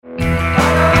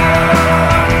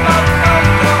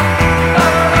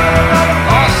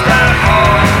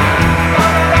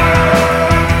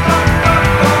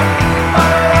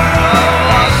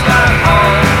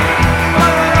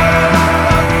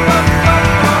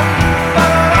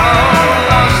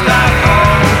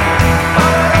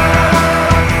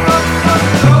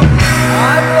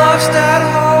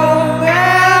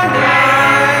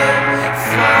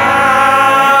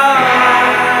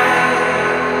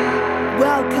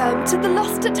Welcome to the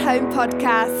Lost at Home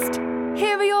podcast.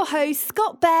 Here are your hosts,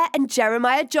 Scott Bear and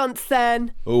Jeremiah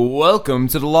Johnson. Welcome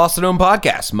to the Lost at Home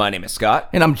podcast. My name is Scott.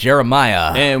 And I'm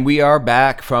Jeremiah. And we are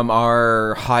back from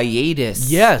our hiatus.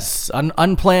 Yes,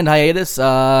 unplanned hiatus.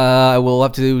 I will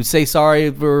have to say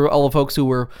sorry for all the folks who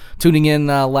were tuning in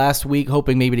last week,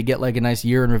 hoping maybe to get like a nice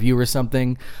year in review or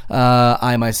something.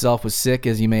 I myself was sick,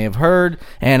 as you may have heard,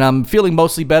 and I'm feeling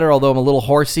mostly better, although I'm a little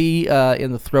horsey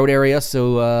in the throat area,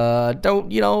 so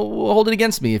don't, hold it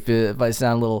against me if I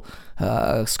sound a little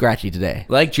scratchy today.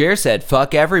 Like Jer said,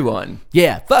 fuck everyone.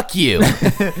 Yeah, fuck you.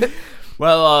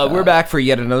 Well, we're back for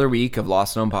yet another week of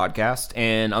Lost at Home podcast,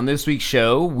 and on this week's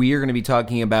show, we are going to be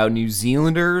talking about New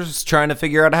Zealanders trying to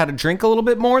figure out how to drink a little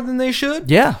bit more than they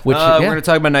should. Yeah, we're going to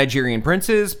talk about Nigerian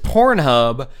princes,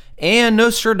 Pornhub, and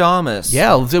Nostradamus.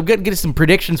 Yeah, let's get some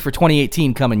predictions for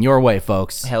 2018 coming your way,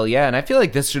 folks. Hell yeah, and I feel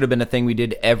like this should have been a thing we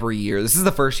did every year. This is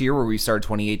the first year where we started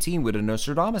 2018 with a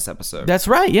Nostradamus episode. That's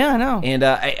right, yeah, I know. And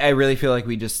I really feel like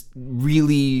we just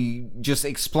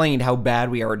explained how bad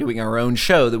we are doing our own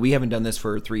show, that we haven't done this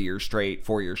for 3 years straight,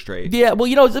 4 years straight. Yeah,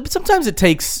 well, sometimes it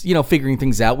takes, figuring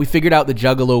things out. We figured out the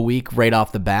Juggalo week right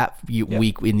off the bat,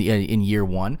 week in year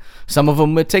one. Some of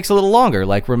them, it takes a little longer,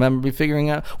 like remember figuring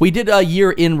out. We did a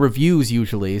year in reviews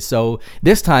usually, so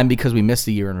this time, because we missed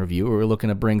a year in review, we were looking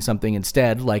to bring something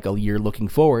instead, like a year looking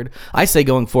forward. I say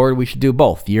going forward, we should do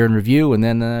both, year in review, and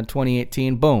then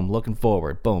 2018, boom, looking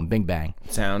forward, boom, bing bang.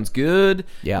 Sounds good.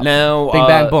 Yeah. Now, bing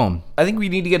bang, boom. I think we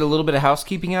need to get a little bit of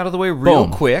housekeeping out of the way real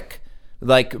quick.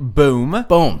 Like, boom.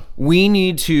 Boom. We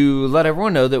need to let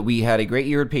everyone know that we had a great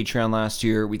year at Patreon last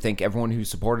year. We thank everyone who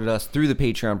supported us through the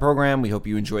Patreon program. We hope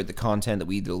you enjoyed the content that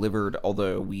we delivered,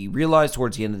 although we realized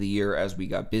towards the end of the year, as we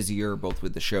got busier, both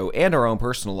with the show and our own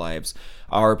personal lives,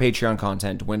 our Patreon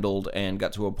content dwindled and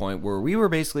got to a point where we were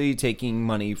basically taking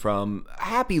money from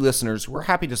happy listeners who were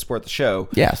happy to support the show.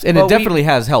 Yes, and it definitely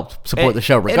has helped support the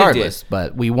show regardless,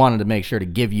 but we wanted to make sure to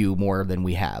give you more than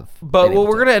we have. But what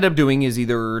we're going to end up doing is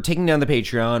either taking down the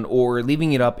Patreon or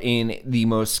leaving it up in the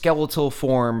most skeletal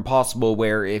form possible,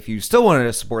 where if you still wanted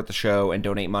to support the show and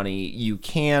donate money, you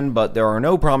can, but there are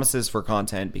no promises for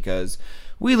content because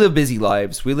we live busy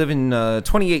lives. We live in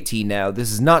 2018 now.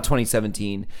 This is not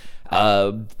 2017.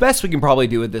 Best we can probably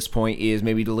do at this point is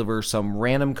maybe deliver some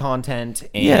random content,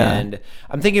 and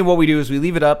I'm thinking what we do is we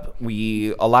leave it up,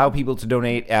 we allow people to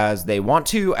donate as they want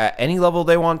to, at any level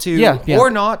they want to, or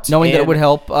not. Knowing that it would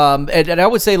help. And I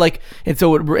would say,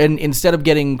 instead of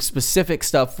getting specific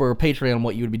stuff for Patreon,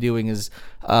 what you would be doing is,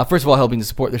 first of all, helping to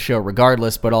support the show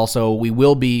regardless, but also we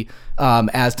will be,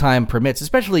 as time permits,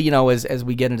 especially, as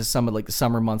we get into some of the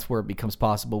summer months where it becomes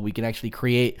possible, we can actually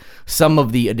create some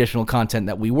of the additional content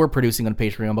that we were producing on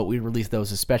Patreon, but we release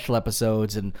those as special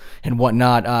episodes and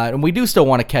whatnot. And we do still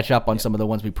want to catch up on some of the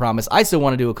ones we promised. I still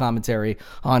want to do a commentary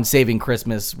on Saving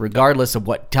Christmas, regardless of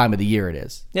what time of the year it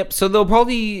is. Yep. So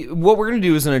what we're going to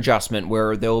do is an adjustment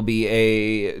where there will be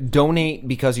a donate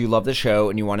because you love the show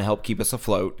and you want to help keep us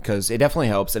afloat, because it definitely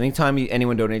helps. Anytime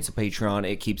anyone donates to Patreon,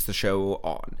 it keeps the show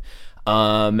on.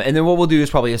 And then what we'll do is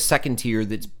probably a second tier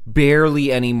that's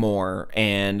barely any more,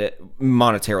 and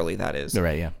monetarily that is.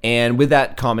 Right, yeah. And with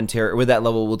that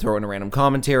level, we'll throw in a random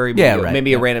commentary.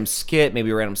 Maybe a random skit, maybe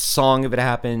a random song if it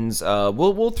happens.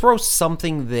 We'll throw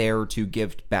something there to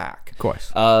give back. Of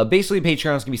course. Basically,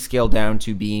 Patreon's gonna be scaled down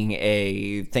to being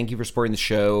a thank you for supporting the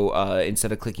show.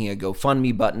 Instead of clicking a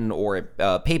GoFundMe button or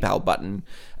a PayPal button,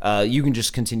 you can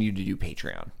just continue to do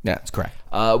Patreon. Yeah, that's correct.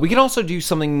 We can also do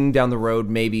something down the road.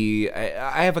 Maybe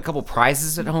I have a couple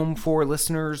prizes at home for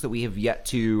listeners that we have yet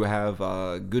to have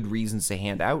good reasons to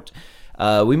hand out.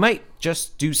 We might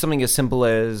just do something as simple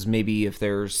as maybe if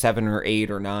there's 7 or 8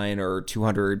 or 9 or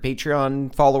 200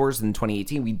 Patreon followers in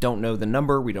 2018. We don't know the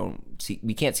number. We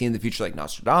can't see in the future like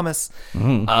Nostradamus. We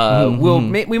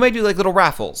might do like little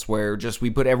raffles where just we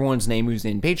put everyone's name who's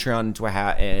in Patreon into a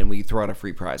hat and we throw out a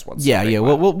free prize once.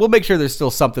 We'll make sure there's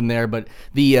still something there, but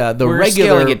the We're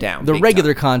regular it down, the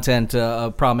regular content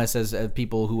promise, as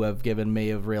people who have given may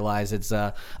have realized, it's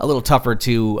a little tougher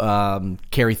to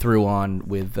carry through on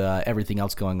with everything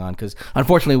else going on, because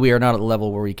unfortunately we are not at the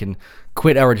level where we can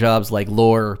quit our jobs like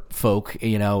lore folk,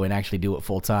 and actually do it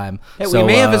full time. Yeah, so, we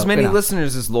may have as many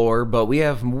listeners as lore, but we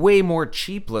have way more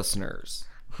cheap listeners.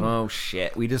 Oh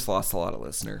shit, we just lost a lot of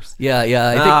listeners.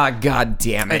 Yeah. God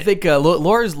damn it. I think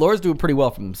Lore's doing pretty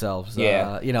well for themselves.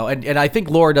 Yeah. And I think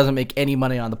Lore doesn't make any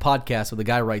money on the podcast, so the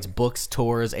guy writes books,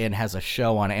 tours, and has a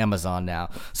show on Amazon now.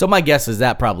 So my guess is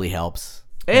that probably helps.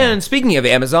 And speaking of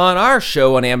Amazon, our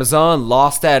show on Amazon,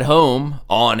 Lost at Home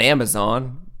on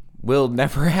Amazon, will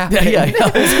never happen.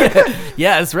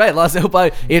 Yeah, that's right. Lost at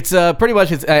Home. It's pretty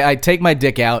much. I take my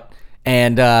dick out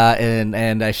and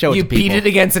I show it You to people. beat it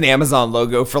against an Amazon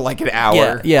logo for like an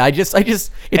hour. Yeah. I just. It's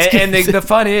And the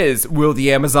fun is, will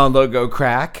the Amazon logo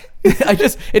crack?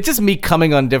 it's just me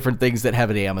coming on different things that have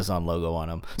an Amazon logo on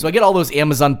them. So I get all those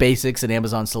Amazon Basics and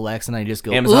Amazon Selects, and I just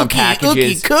go Amazon ookie,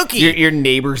 packages, ookie, cookie. Your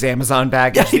neighbor's Amazon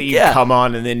package that you Yeah. come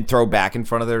on and then throw back in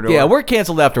front of their door. Yeah, we're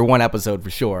canceled after one episode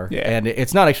for sure. Yeah. And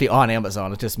it's not actually on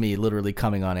Amazon. It's just me literally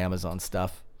coming on Amazon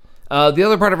stuff. The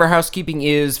other part of our housekeeping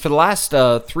is for the last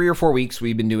 3 or 4 weeks,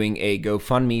 we've been doing a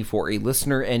GoFundMe for a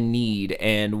listener in need,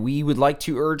 and we would like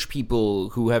to urge people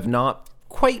who have not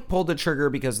quite pulled the trigger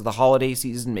because of the holiday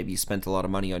season, maybe you spent a lot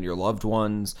of money on your loved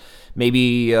ones,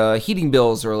 maybe heating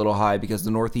bills are a little high because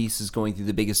the Northeast is going through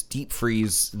the biggest deep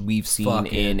freeze we've seen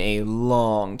in a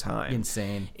long time.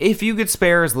 Insane. If you could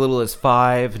spare as little as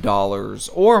 $5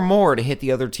 or more to hit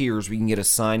the other tiers, we can get a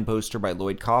signed poster by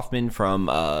Lloyd Kaufman from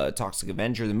Toxic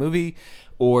Avenger, the movie,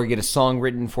 or get a song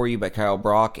written for you by Kyle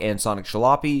Brock and Sonic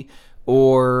Jalopy,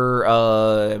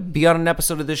 or be on an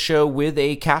episode of this show with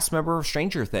a cast member of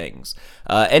Stranger Things.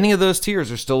 Any of those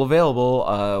tiers are still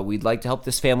available. We'd like to help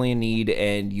this family in need,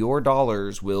 and your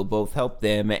dollars will both help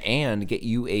them and get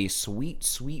you a sweet,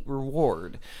 sweet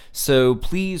reward. So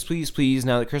please, please, please,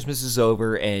 now that Christmas is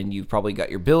over and you've probably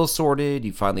got your bills sorted,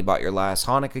 you finally bought your last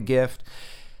Hanukkah gift,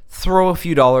 throw a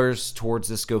few dollars towards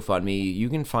this GoFundMe. You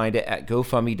can find it at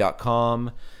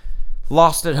GoFundMe.com.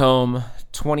 Lost at Home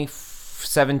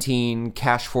 2017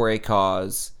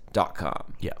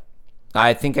 cashforacause.com. Yeah.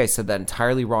 I think I said that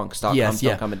entirely wrong because don't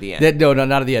come at the end. No,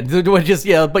 not at the end.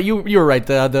 But you were right.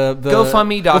 The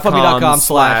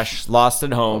GoFundMe.com/ Lost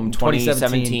at Home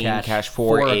 2017 cash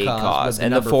for a cause.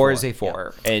 And the 4 is a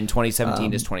 4. Yeah. And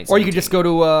 2017 is 2017. Or you could just go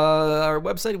to our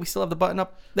website. We still have the button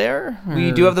up there?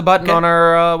 We do have the button on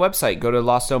our website. Go to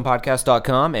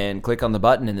loststonepodcast.com and click on the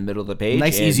button in the middle of the page.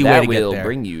 Nice, and easy that way to get will there.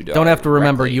 Bring you Don't have to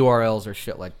remember directly. URLs or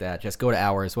shit like that. Just go to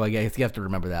ours. Well, yeah, you have to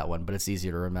remember that one, but it's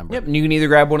easier to remember. Yep, and you can either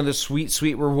grab one of the sweet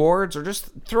rewards or just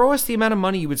throw us the amount of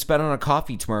money you would spend on a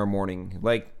coffee tomorrow morning.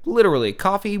 Like, literally,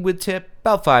 coffee would tip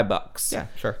about $5. Yeah,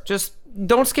 sure. Just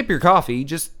don't skip your coffee.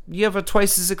 Just, you have a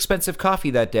twice as expensive coffee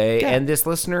that day, and this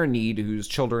listener in need whose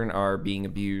children are being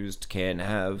abused can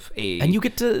have a... And you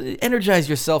get to energize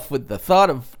yourself with the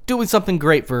thought of doing something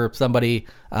great for somebody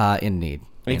in need.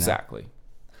 Exactly. Know?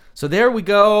 So there we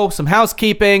go. Some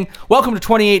housekeeping. Welcome to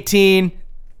 2018.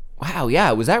 Wow,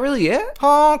 yeah, was that really it?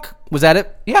 Honk. Was that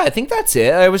it? Yeah, I think that's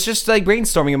it. I was just like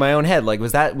brainstorming in my own head. Like,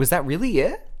 was that really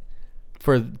it?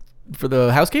 For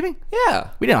the housekeeping? Yeah.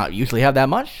 We don't usually have that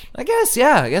much. I guess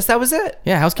that was it.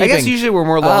 Yeah, housekeeping. I guess usually we're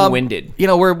more long-winded.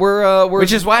 We're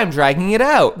which is why I'm dragging it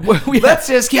out. Let's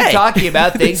just keep talking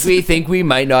about things we think we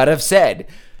might not have said.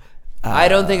 I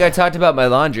don't think I talked about my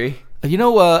laundry. I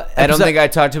don't think I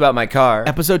talked about my car.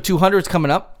 Episode 200 is coming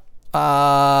up.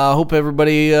 Hope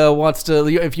everybody wants to.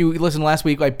 If you listened last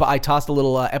week, I tossed a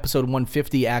little episode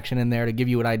 150 action in there to give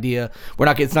you an idea.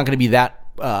 It's not going to be that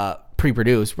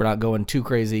pre-produced. We're not going too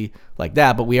crazy like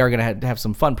that, but we are going to have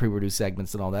some fun pre-produced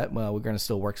segments and all that. Well, we're going to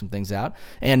still work some things out,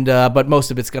 and but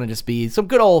most of it's going to just be some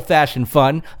good old-fashioned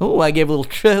fun. Oh, I gave a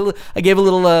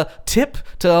little tip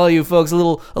to all you folks, a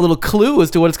little clue as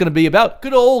to what it's going to be about.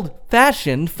 Good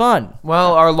old-fashioned fun.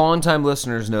 Well, our longtime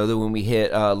listeners know that when we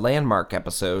hit landmark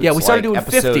episodes, yeah, we started doing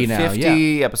episode 50 now.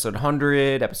 50, episode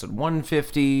 100, episode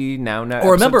 150. Now,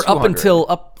 or remember, episode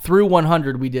up through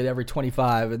 100, we did every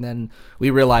 25, and then we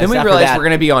realized. Then we realized we're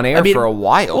going to be on air for a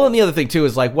while. Well, and the other thing too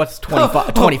is like, what's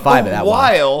 25 of that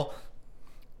while?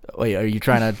 Wait, are you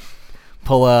trying to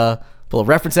pull a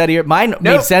reference out of here? Mine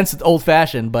made sense. It's old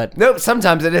fashioned, but nope.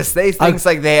 Sometimes it is. They things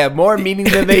like they have more meaning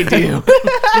than they do.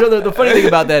 The funny thing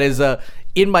about that is,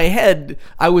 in my head,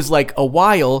 I was like, a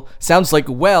while sounds like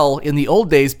well. In the old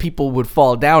days, people would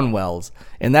fall down wells,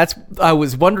 and I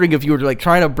was wondering if you were like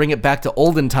trying to bring it back to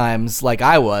olden times, like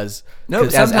I was. No,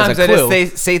 sometimes they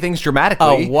say things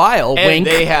dramatically. A while, and wink.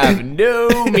 They have no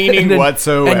meaning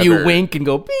whatsoever. And you wink and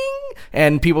go bing,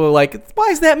 and people are like, "Why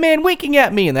is that man winking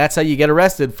at me?" And that's how you get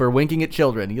arrested for winking at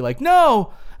children. You're like,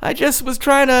 "No, I just was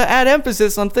trying to add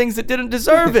emphasis on things that didn't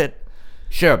deserve it."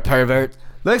 Sure, pervert.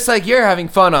 Looks like you're having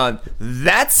fun on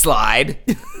that slide.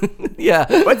 Yeah.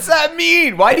 What's that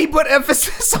mean? Why'd he put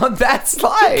emphasis on that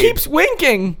slide? He keeps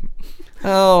winking.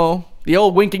 Oh, the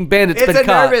old winking bandit's been caught. It's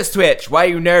a nervous twitch. Why are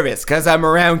you nervous? Because I'm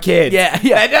around kids. Yeah.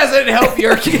 That doesn't help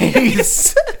your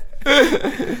case.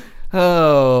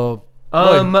 Oh,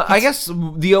 I guess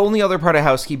the only other part of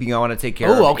housekeeping I want to take care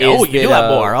of. Okay. Is You do have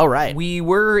more. All right. We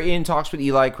were in talks with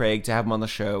Eli Craig to have him on the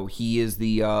show. He is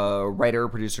the writer,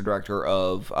 producer, director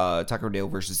of Tucker and Dale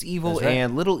vs. Evil That's right.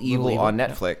 and Little Evil on yeah.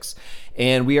 Netflix.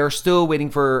 And we are still waiting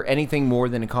for anything more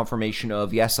than a confirmation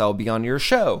of, yes, I'll be on your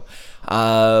show.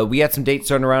 We had some dates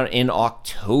thrown around in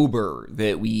October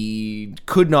that we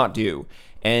could not do.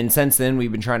 And since then,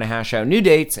 we've been trying to hash out new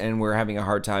dates, and we're having a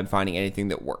hard time finding anything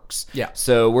that works. Yeah.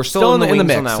 So we're still in the wings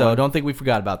mix, on that so one. don't think we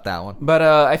forgot about that one. But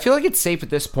I feel like it's safe at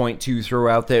this point to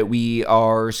throw out that we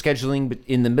are scheduling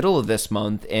in the middle of this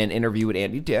month an interview with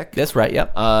Andy Dick. That's right.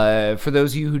 Yep. For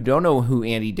those of you who don't know who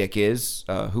Andy Dick is,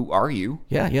 who are you?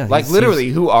 Yeah. Like literally,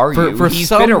 who are you? He's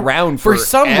been around for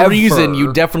some forever. reason.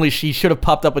 He should have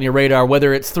popped up on your radar,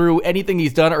 whether it's through anything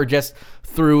he's done or just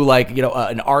through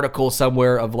an article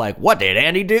somewhere of like, what did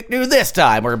Andy Dick do this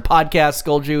time, or a podcast,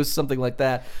 Skull Juice, something like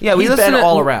that. Yeah, he's been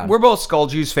all around. We're both Skull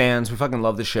Juice fans. We fucking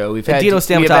love the show. We've had Dino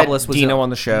Stamatopoulos was Dino on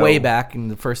the show way back in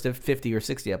the first 50 or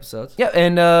 60 episodes. Yeah,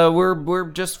 and we're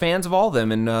just fans of all of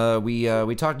them, and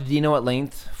we talked to Dino at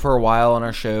length for a while on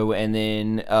our show, and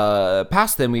then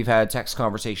past them we've had text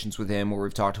conversations with him where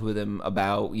we've talked with him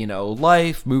about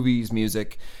life, movies,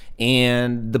 music,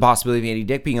 and the possibility of Andy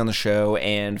Dick being on the show.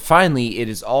 And finally, it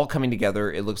is all coming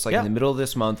together. It looks like in the middle of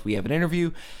this month we have an interview.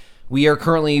 We are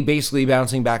currently basically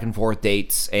bouncing back and forth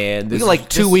dates, and this we got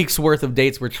 2 weeks worth of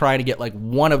dates. We're trying to get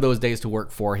one of those days to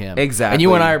work for him. Exactly. And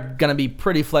you and I are going to be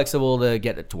pretty flexible to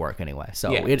get it to work anyway.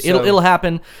 So Yeah, it'll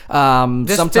happen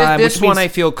sometime. This one I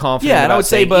feel confident. Yeah, and I would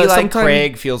say, but Eli sometime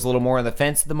Craig feels a little more on the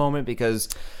fence at the moment because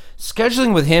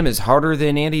scheduling with him is harder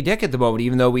than Andy Dick at the moment,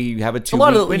 even though we have a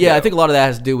 2-week window. Yeah, I think a lot of that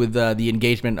has to do with the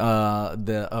engagement on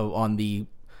the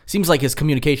seems like his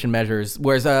communication measures,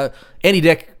 whereas Andy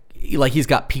Dick, he's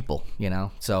got people,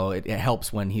 so it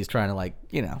helps when he's trying to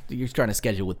you're trying to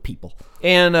schedule with people.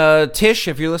 And Tish,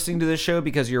 if you're listening to this show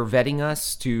because you're vetting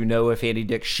us to know if Andy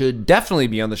Dick should definitely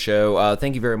be on the show,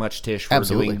 thank you very much, Tish, for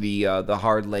doing the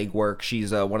hard leg work.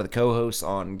 She's one of the co-hosts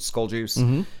on Skull Juice.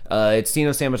 Mm-hmm. It's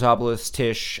Dino Stamatopoulos,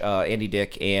 Tish, Andy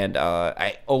Dick, and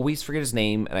I always forget his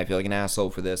name, and I feel like an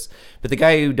asshole for this, but the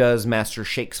guy who does Master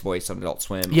Shake's voice on Adult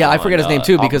Swim. Yeah, I forget his name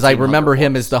too because I remember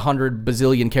him as as the 100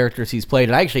 bazillion characters he's played,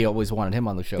 and I actually always wanted him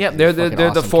on the show. Yeah, they're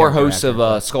the four hosts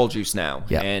of Skull Juice now.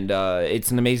 Yeah. And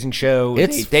it's an amazing show.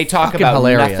 They talk about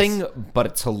hilarious. nothing, but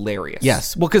it's hilarious.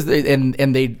 Yes, well, because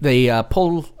they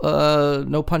pull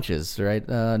no punches, right?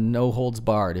 No holds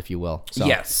barred, if you will. So,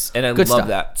 yes, and I good love stuff.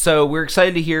 that. So we're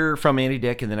excited to hear from Andy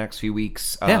Dick in the next few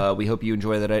weeks. Yeah. We hope you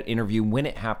enjoy that interview when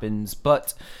it happens.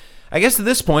 But I guess at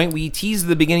this point, we teased at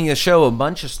the beginning of the show a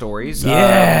bunch of stories.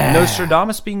 Yeah.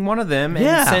 Nostradamus being one of them. And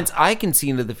Yeah. since I can see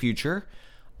into the future,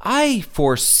 I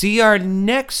foresee our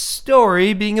next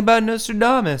story being about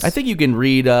Nostradamus. I think you can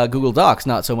read Google Docs,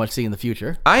 not so much see in the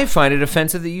future. I find it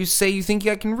offensive that you say you think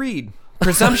I can read.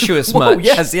 Presumptuous Whoa, much.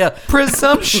 yes, yeah.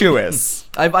 Presumptuous.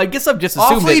 I guess I've just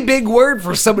assumed Awfully that big word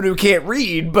for someone who can't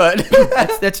read, but...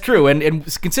 that's true. And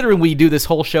considering we do this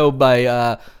whole show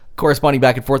by corresponding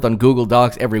back and forth on Google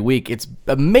Docs every week, it's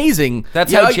amazing.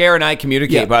 That's how Jer and I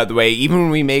communicate, by the way. Even when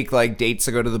we make dates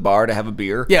to go to the bar to have a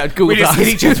beer. Yeah, Google we Docs. just hit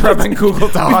each other up in Google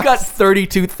Docs. We've got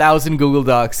 32,000 Google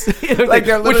Docs. They're which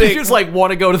literally- is just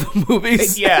want to go to the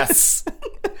movies. Yes.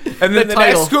 And then the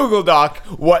title. next Google Doc,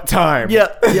 what time?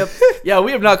 Yep. Yeah,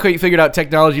 we have not quite figured out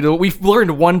technology. We've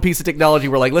learned one piece of technology.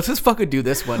 We're like, let's just fucking do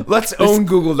this one. Let's own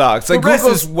Google Docs. rest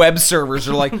Google's is- web servers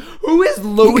are like, who is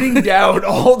loading down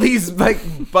all these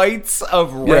bytes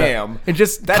of RAM? And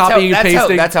just copying and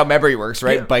pasting. That's how memory works,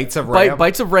 right? Yeah. Bytes of RAM.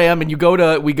 Bytes of RAM, and you go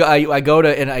to I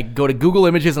go to Google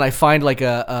Images, and I find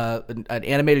an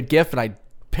animated GIF, and I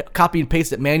copy and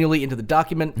paste it manually into the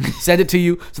document, send it to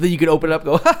you, so that you can open it up,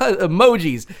 go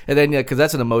emojis, and then because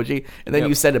that's an emoji, and then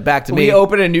you send it back to me. We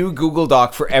open a new Google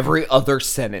Doc for every other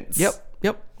sentence. Yep.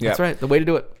 That's right. The way to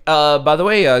do it. By the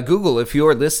way, Google, if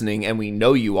you're listening, and we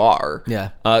know you are,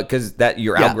 because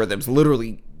your algorithms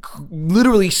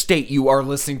literally state you are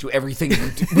listening to everything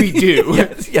we do.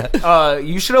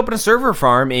 You should open a server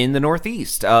farm in the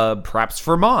Northeast, perhaps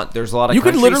Vermont. There's a lot of You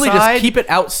could literally just countryside. keep it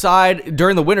outside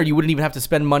during the winter. You wouldn't even have to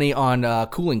spend money on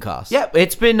cooling costs. Yeah,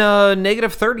 it's been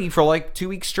negative 30 for 2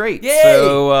 weeks straight. Yay!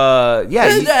 So,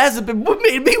 That hasn't been what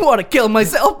made me want to kill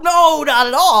myself. No, not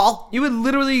at all. you would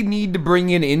literally need to bring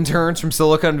in interns from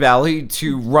Silicon Valley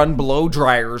to run blow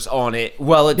dryers on it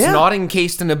while it's not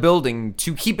encased in a building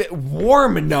to keep it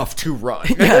warm enough to run.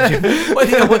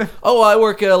 I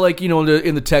work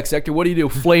in the tech sector. What do you do?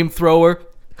 Flamethrower.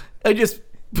 I just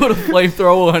put a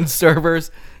flamethrower on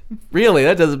servers. Really?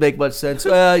 That doesn't make much sense.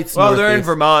 It's Well, they're in Northeast.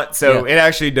 Vermont, so Yeah. it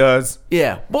actually does.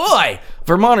 Yeah. Boy,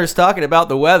 Vermonters talking about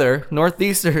the weather.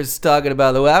 Northeasters talking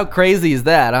about the weather. How crazy is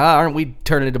that, huh? Aren't we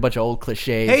turning into a bunch of old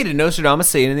cliches? Hey, did Nostradamus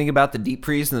say anything about the deep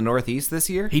freeze in the Northeast this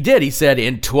year? He did. He said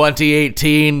in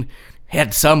 2018,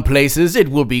 at some places it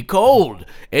will be cold,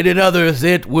 and in others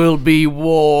it will be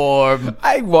warm.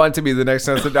 I want to be the next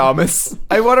Nostradamus.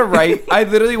 I want to write. I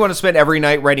literally want to spend every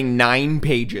night writing 9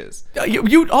 pages. All you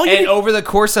And need- over the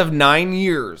course of 9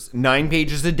 years, 9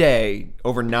 pages a day,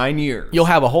 over 9 years, you'll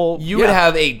have a whole. you would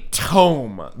have a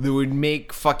tome that would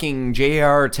make fucking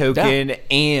J.R. Tolkien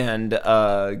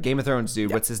and Game of Thrones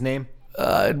dude. What's his name?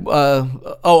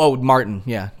 Martin.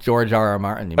 Yeah, George R.R.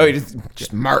 Martin. Oh,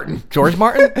 just Martin. George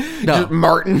Martin? No, Just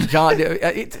Martin. John.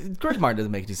 George Martin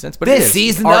doesn't make any sense. But This it is.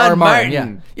 season R.R. on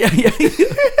Martin. Yeah, yeah.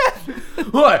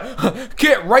 What?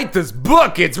 Can't write this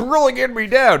book. It's really getting me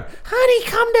down. Honey,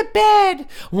 come to bed.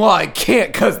 Well, I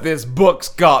can't because this book's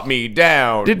got me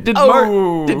down. Did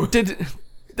Oh. Martin? Did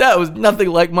that was nothing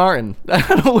like Martin. I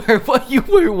don't know what you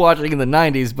were watching in the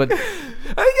 '90s, but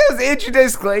I guess Andrew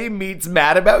Dice Clay meets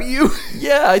Mad About You.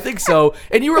 yeah, I think so.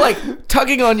 And you were like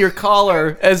tugging on your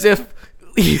collar as if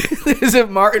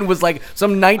Martin was like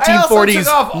some I also 1940s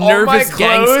took off all my nervous clothes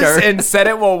gangster. and said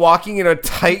it while walking in a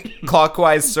tight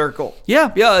clockwise circle.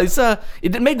 Yeah, it's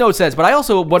it made no sense. But I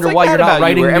also wonder It's like why Mad you're not About You,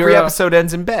 writing where your every episode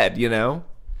ends in bed, you know?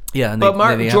 Yeah, and But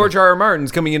George R.R.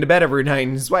 Martin's coming into bed every night,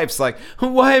 and his wife's like,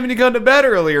 "Why haven't you gone to bed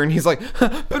earlier?" And he's like,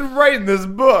 "Been writing this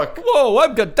book." Whoa,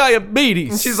 I've got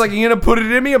diabetes. And she's like, "You gonna put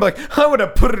it in me?" I'm like, "I would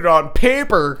have put it on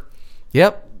paper."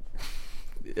 Yep.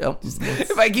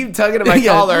 If I keep tugging at my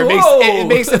Yeah. collar, Whoa. it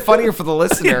makes it funnier for the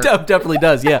listener. It definitely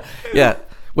does. Yeah, yeah.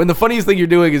 When the funniest thing you're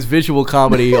doing is visual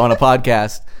comedy on a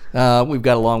podcast, we've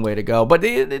got a long way to go. But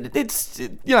it's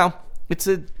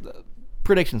a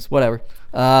predictions, whatever.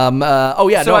 So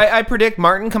I predict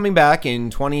Martin coming back in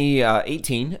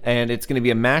 2018, and it's going to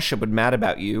be a mashup with Mad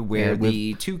About You, where Yeah,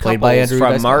 the two played by couples Andrew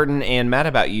from Dice Clay. Martin and Mad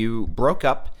About You broke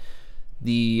up.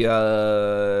 The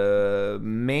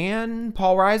man,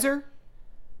 Paul Reiser,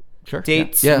 sure.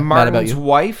 dates yeah. Mad About Martin's You.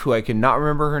 wife, who I cannot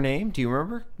remember her name. Do you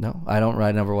remember? No, I don't.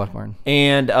 I never watched Martin.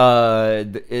 And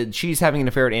she's having an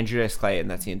affair with Andrew Dice Clay,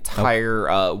 and that's the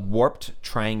entire warped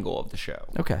triangle of the show.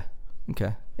 Okay.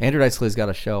 Andrew Dice Clay's got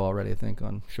a show already, I think,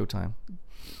 on Showtime.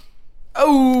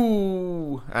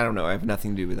 Oh, I don't know. I have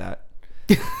nothing to do with that.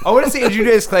 I want to see Andrew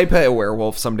Dice Clay play a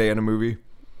werewolf someday in a movie.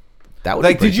 That would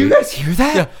Like, be did you guys hear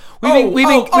that? Yeah. We've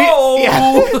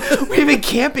been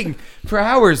camping for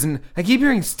hours, and I keep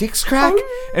hearing sticks crack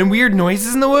and weird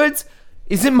noises in the woods.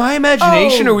 Is it my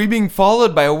imagination, or are we being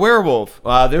followed by a werewolf?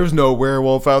 There's no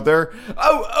werewolf out there.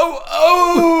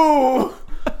 Oh!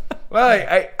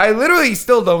 Well, I literally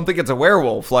still don't think it's a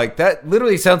werewolf. Like, that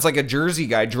literally sounds like a Jersey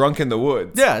guy drunk in the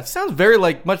woods. Yeah, it sounds very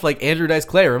much like Andrew Dice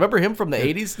Clay. Remember him from the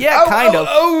 80s? Yeah, kind of.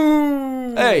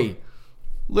 Hey,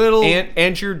 little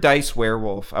Andrew Dice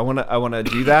werewolf. I wanna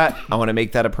do that. I wanna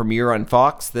make that a premiere on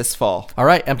Fox this fall. All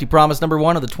right, Empty Promise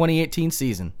 #1 of the 2018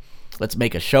 season. Let's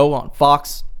make a show on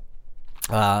Fox.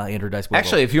 Andrew Dice werewolf.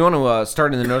 Actually, if you want to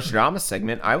start in the Nostradamus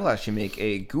segment, I will actually make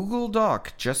a Google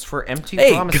Doc just for Empty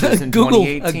hey, Promises in Google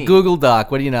 2018. a Google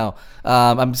Doc. What do you know?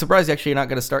 I'm surprised actually you're not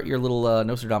going to start your little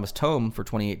Nostradamus tome for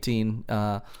 2018.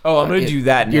 I'm going to do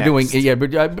that You're next.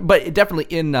 doing but definitely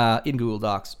in Google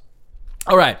Docs.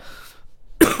 All right.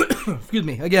 Excuse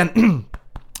me again.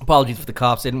 Apologies for the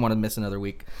coughs. I didn't want to miss another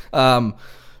week.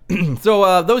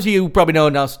 So those of you who probably know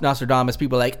Nostradamus,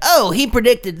 people are like, oh, he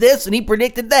predicted this and he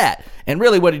predicted that. And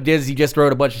really what he did is he just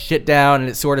wrote a bunch of shit down, and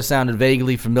it sort of sounded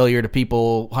vaguely familiar to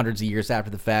people hundreds of years after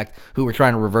the fact who were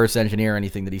trying to reverse engineer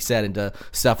anything that he said into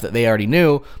stuff that they already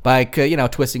knew by,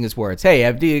 twisting his words. Hey,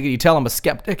 you tell him a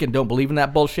skeptic and don't believe in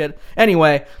that bullshit?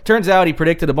 Anyway, turns out he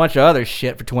predicted a bunch of other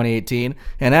shit for 2018,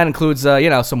 and that includes,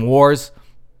 some wars.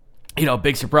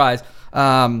 Big surprise.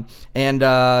 Some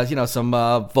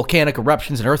volcanic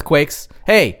eruptions and earthquakes.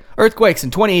 Hey, earthquakes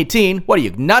in 2018. What are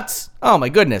you, nuts? Oh my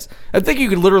goodness. I think you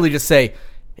could literally just say,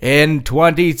 in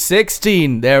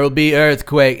 2016, there will be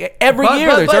earthquake. Every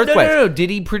year there's earthquakes. No. Did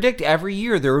he predict every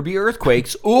year there would be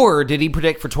earthquakes, or did he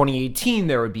predict for 2018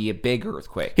 there would be a big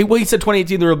earthquake? He said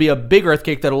 2018 there will be a big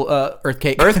earthquake that'll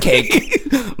Earthquake.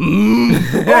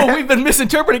 Oh, we've been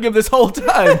misinterpreting him this whole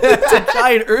time. It's a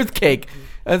giant earthquake.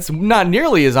 That's not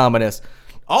nearly as ominous.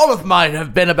 All of mine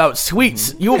have been about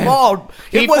sweets. You all.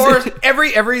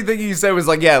 Everything he said was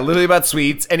like, yeah, literally about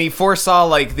sweets, and he foresaw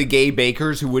like the gay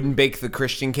bakers who wouldn't bake the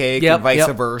Christian cake, and vice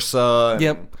versa.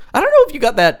 Yep. I don't know if you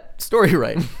got that story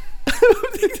right.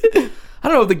 I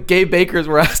don't know if the gay bakers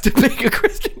were asked to bake a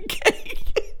Christian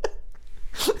cake.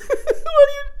 What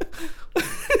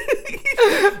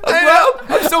are you?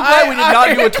 I'm so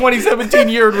not do a 2017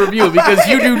 year in review because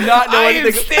you do not know I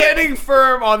anything. am standing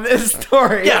firm on this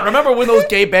story. Yeah, remember when those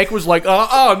gay bankers were like,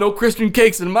 no Christian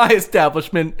cakes in my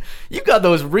establishment? You got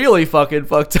those really fucking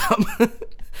fucked up.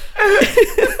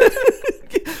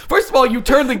 First of all, you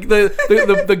turned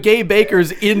the gay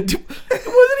bakers into. It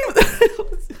wasn't even.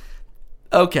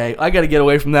 Okay, I got to get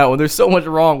away from that one. There's so much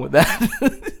wrong with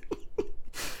that.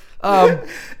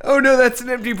 Oh no, that's an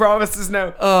empty promises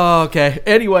now. Oh, okay.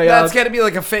 Anyway, That's gotta be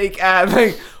like a fake ad.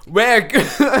 Like,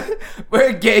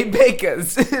 we're gay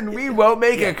bakers, and we won't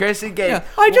make a Christian cake. yeah,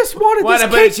 I just wanted Want this to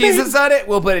put a cake made. Jesus on it?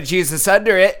 We'll put a Jesus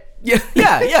under it.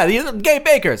 Yeah, these are gay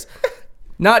bakers.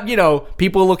 Not,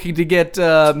 people looking to get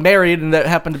married and that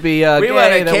happen to be We gay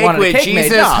want a that cake wanted with a cake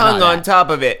Jesus made. No, hung not on that. top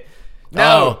of it.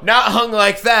 No, Oh. not hung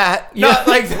like that. Yeah. Not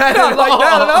like that Not at like all.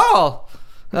 that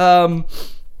at all.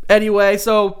 Anyway,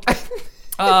 so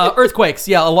earthquakes.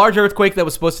 Yeah, a large earthquake that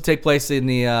was supposed to take place in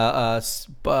the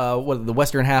the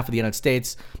western half of the United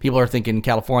States. People are thinking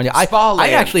California. Spa I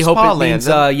land. actually hope Spa it means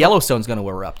land. Yellowstone's going to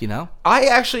erupt. I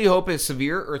actually hope a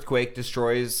severe earthquake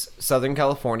destroys Southern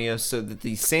California so that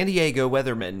the San Diego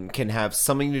weathermen can have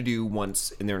something to do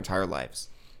once in their entire lives.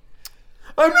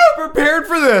 I'm not prepared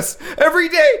for this. Every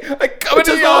day I come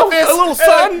into the office. a little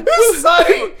sun. And it's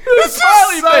sunny. It's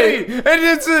smiley just sunny. And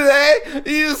it's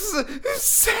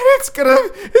said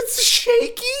it's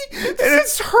shaky and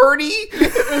it's hurty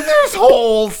and there's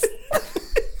holes.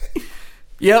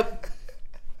 Yep.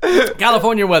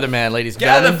 California weatherman, ladies and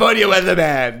gentlemen. California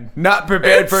weatherman, not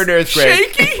prepared for an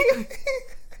earthquake. Shaky.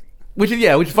 Which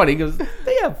is funny because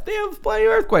they have plenty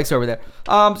of earthquakes over there.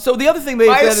 So the other thing they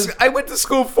said is I went to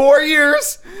school 4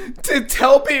 years to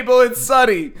tell people it's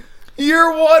sunny. Year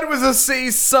 1 was to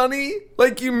say sunny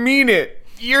like you mean it.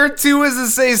 Year 2 is to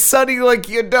say sunny like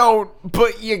you don't,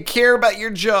 but you care about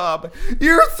your job.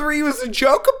 Year 3 was a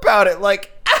joke about it,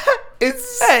 like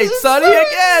it's sunny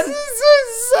again.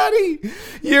 It's sunny.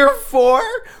 Year 4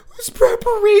 was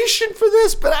preparation for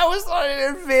this, but I was on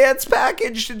an advanced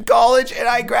package in college, and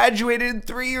I graduated in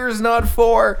 3 years, not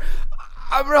 4.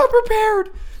 I'm not prepared.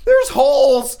 There's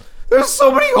holes. There's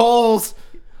so many holes.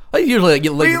 usually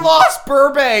We lost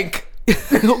Burbank.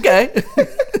 okay.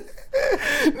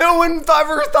 No one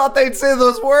ever thought they'd say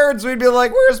those words. We'd be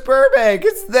like, "Where's Burbank?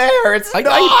 It's there. It's not."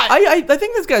 I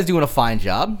think this guy's doing a fine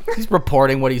job. He's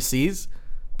reporting what he sees.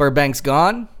 Burbank's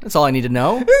gone. That's all I need to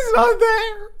know. It's not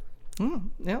there.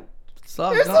 Yep.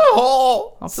 So, There's a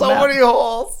hole. Off the So map. many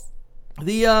holes.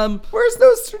 the Where's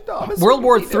Nostradamus? World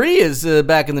War III is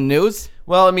back in the news.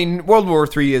 Well, I mean, World War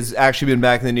III has actually been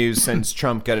back in the news since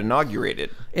Trump got inaugurated.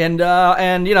 And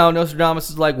Nostradamus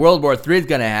is like, World War III is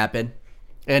going to happen.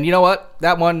 And you know what?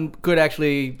 That one could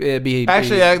actually be...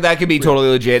 Actually, that could be totally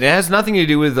legit. It has nothing to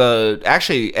do with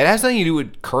actually, it has nothing to do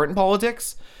with current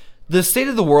politics. The state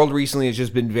of the world recently has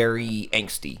just been very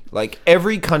angsty. Like,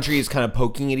 every country is kind of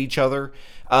poking at each other.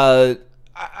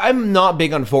 I'm not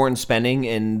big on foreign spending,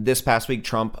 and this past week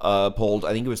Trump pulled,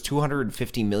 I think it was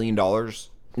 $250 million.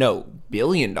 No, $1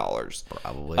 billion.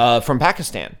 Probably. From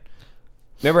Pakistan.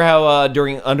 Remember how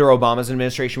under Obama's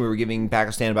administration we were giving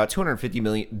Pakistan about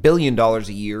 $250 billion a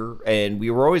year, and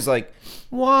we were always like,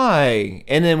 why?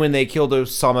 And then when they killed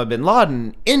Osama bin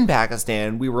Laden in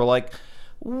Pakistan, we were like,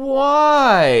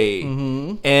 why?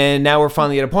 Mm-hmm. And now we're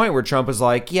finally at a point where Trump is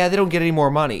like, yeah, they don't get any more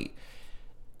money.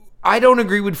 I don't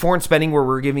agree with foreign spending where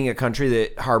we're giving a country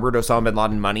that harbored Osama bin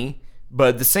Laden money, but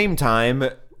at the same time,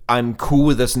 I'm cool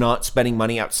with us not spending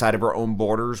money outside of our own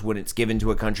borders when it's given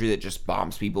to a country that just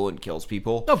bombs people and kills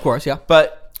people. Of course, yeah.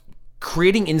 But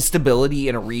creating instability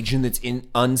in a region that's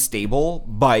unstable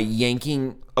by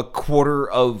yanking a quarter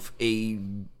of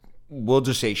we'll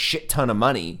just say shit ton of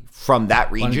money from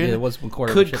that region it was 1/4 of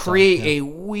a could shit ton, create yeah. a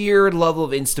weird level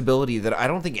of instability that I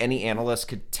don't think any analyst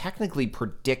could technically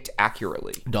predict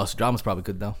accurately. Nostradamus probably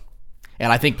could, though.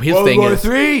 And I think his thing is...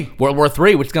 World War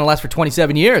III, which is going to last for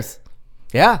 27 years.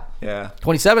 Yeah. Yeah.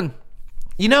 27.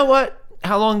 You know what?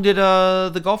 How long did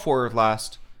the Gulf War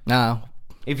last? No.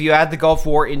 If you add the Gulf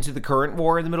War into the current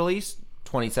war in the Middle East,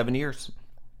 27 years.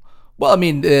 Well, I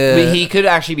mean... He could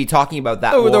actually be talking about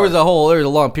that war. There was a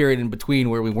long period in between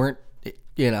where we weren't,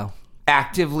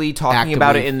 actively talking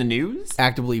about it in the news?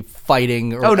 actively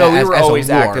fighting. Or Oh, no, we as were a always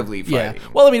war. actively fighting. Yeah.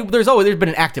 Well, I mean, there's been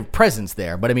an active presence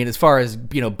there, but I mean, as far as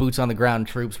boots on the ground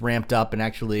troops ramped up and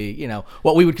actually,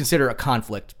 what we would consider a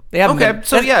conflict. They haven't Okay, been,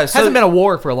 so yeah, so- hasn't been a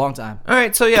war for a long time. All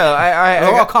right, so yeah,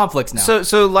 They're all conflicts now.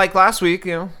 So like last week,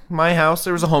 my house,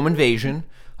 there was a home invasion.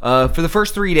 For the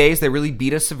first 3 days, they really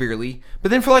beat us severely.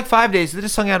 But then for like 5 days, they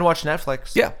just hung out and watched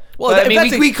Netflix. Yeah. Well, I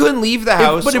mean, we couldn't leave the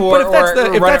house But or if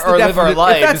that's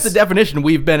lives. the definition,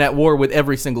 we've been at war with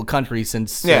every single country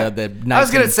since the 1930s. I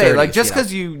was going to say, like, just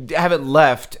because you haven't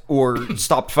left or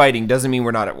stopped fighting doesn't mean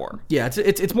we're not at war. Yeah,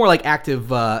 it's more like active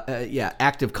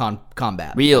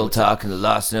combat. Real talk in the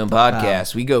Lost Known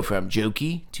podcast. We go from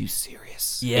jokey to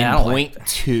serious. Yeah, I in don't point like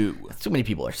two. Too many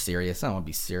people are serious. I don't want to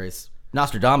be serious.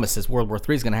 Nostradamus says World War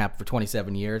III is going to happen for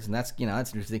 27 years, and that's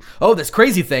interesting. Oh, this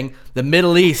crazy thing. The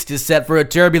Middle East is set for a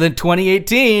turbulent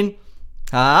 2018.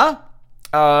 Huh?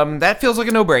 That feels like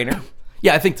a no-brainer.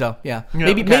 Yeah, I think so. Yeah.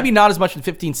 Maybe not as much in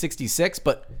 1566,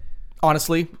 but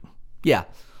honestly, yeah.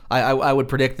 I would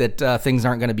predict that things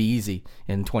aren't going to be easy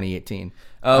in 2018.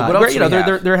 What else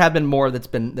there have been more that's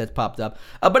popped up.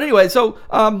 But anyway, so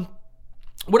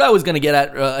what I was going to get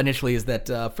at initially is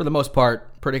that for the most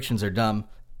part, predictions are dumb.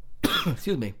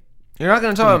 Excuse me. You're not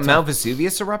going to talk about Mount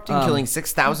Vesuvius erupting, killing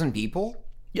 6,000 people?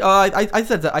 I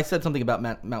said something about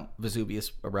Mount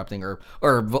Vesuvius erupting or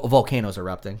volcanoes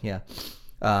erupting. Yeah.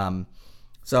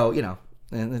 So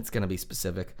and it's going to be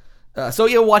specific.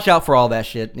 So watch out for all that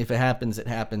shit. If it happens, it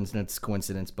happens, and it's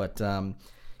coincidence. But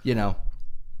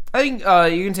I think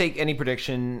you can take any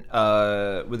prediction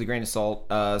with a grain of salt.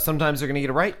 Sometimes they're going to get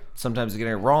it right. Sometimes they're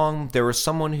getting it wrong. There was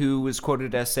someone who was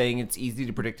quoted as saying it's easy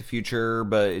to predict the future,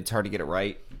 but it's hard to get it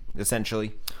right,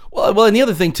 essentially. Well, and the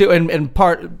other thing, too, and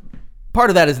part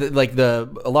of that is that, like, a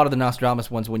lot of the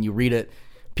Nostradamus ones, when you read it,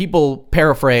 people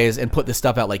paraphrase and put this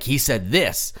stuff out like, he said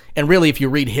this. And really, if you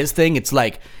read his thing, it's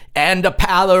like, and a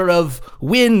pallor of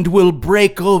wind will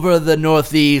break over the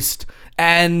northeast,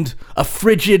 and a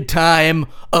frigid time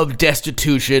of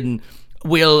destitution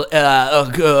will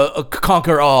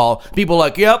conquer all. People are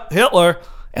like, yep, Hitler.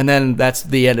 And then that's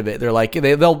the end of it. They're like, they'll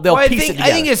piece it together.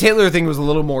 I think his Hitler thing was a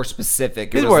little more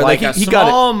specific. It was like a he got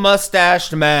small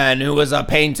mustached man who was a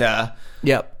painter.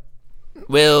 Yep.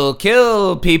 Will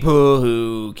kill people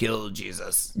who killed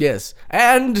Jesus. Yes.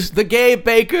 And the gay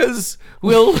bakers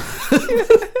will...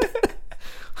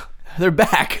 They're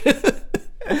back.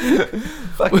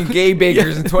 Fucking gay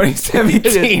bakers in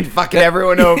 2017 fucking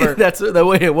everyone over. That's the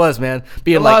way it was, man.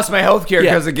 I lost my health care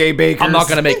because of gay bakers. I'm not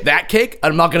going to make that cake.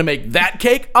 I'm not going to make that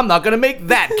cake. I'm not going to make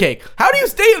that cake. How do you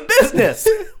stay in business?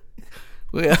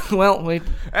 Well, wait.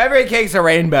 Every cake's a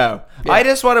rainbow. Yeah. I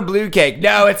just want a blue cake.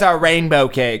 No, it's a rainbow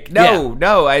cake.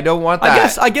 No, I don't want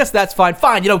that. I guess that's fine.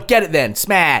 Fine, you don't get it then.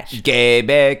 Smash. Gay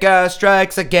baker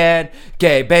strikes again.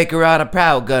 Gay baker on a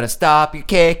prowl, gonna stop your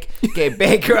cake. Gay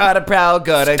baker on a prowl,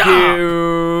 gonna do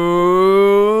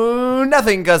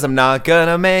nothing, cause I'm not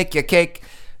gonna make your cake.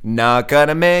 Not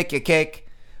gonna make your cake.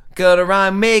 Gonna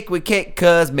rhyme make with cake,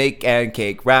 cause make and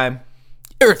cake rhyme.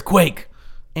 Earthquake.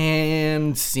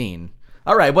 And scene.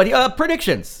 All right, but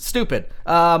predictions. Stupid.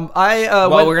 We're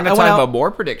going to talk about more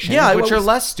predictions, which are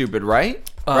less stupid, right?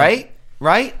 Right?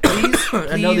 Please?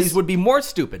 I know these would be more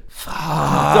stupid.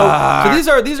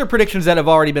 So these are predictions that have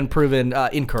already been proven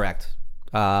incorrect.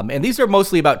 And these are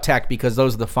mostly about tech because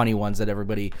those are the funny ones that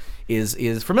everybody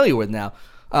is familiar with now.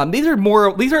 These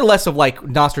are less of like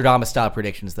Nostradamus style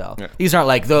predictions though. Yeah. These aren't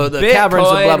like the caverns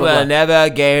of blah blah blah. Will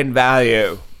never gain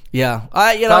value. Yeah.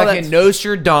 Fucking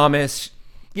Nostradamus.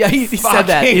 Yeah, he said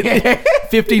that in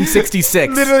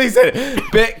 1566. Literally said it.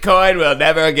 Bitcoin will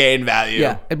never gain value.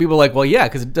 Yeah, and people are like, well, yeah,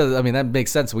 because it does. I mean, that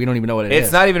makes sense. We don't even know what it is.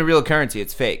 It's not even real currency.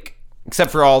 It's fake.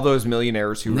 Except for all those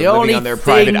millionaires who are living on their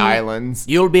private islands.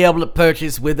 You'll be able to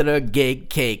purchase with it are gay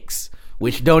cakes,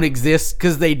 which don't exist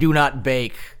because they do not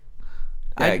bake.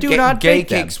 I do not bake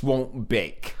them. Gay cakes won't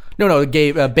bake. No,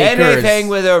 gay bakers. Anything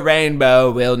with a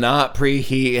rainbow will not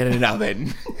preheat in an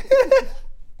oven.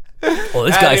 Well,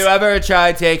 Have you ever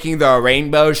tried taking the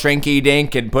rainbow shrinky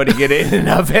dink and putting it in an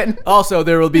oven? Also,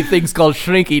 there will be things called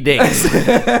shrinky dinks.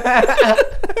 The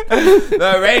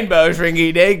rainbow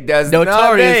shrinky dink does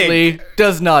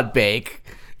not bake.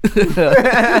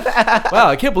 Wow,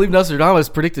 I can't believe Nostradamus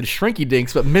predicted shrinky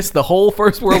dinks but missed the whole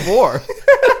First World War.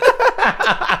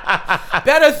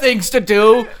 Better things to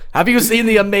do. Have you seen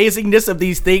the amazingness of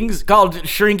these things called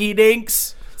shrinky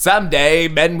dinks? Someday,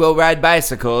 men will ride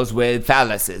bicycles with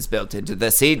phalluses built into the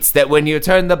seats that when you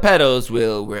turn the pedals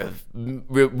will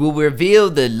reveal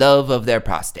the love of their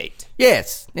prostate.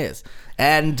 Yes.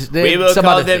 And we will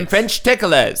call them French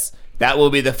ticklers. That will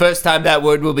be the first time that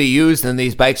word will be used, and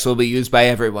these bikes will be used by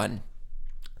everyone.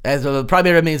 As a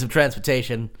primary means of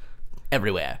transportation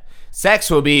everywhere. Sex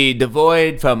will be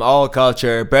devoid from all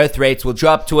culture. Birth rates will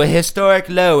drop to a historic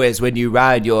low as when you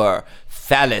ride your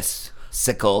phallus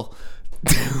sickle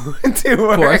to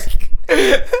work.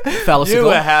 You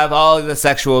will have all the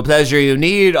sexual pleasure you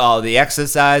need, all the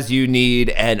exercise you need,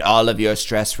 and all of your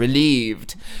stress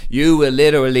relieved. You will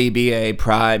literally be a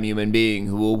prime human being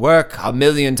who will work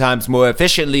 1,000,000 times more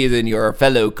efficiently than your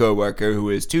fellow coworker who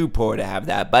is too poor to have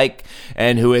that bike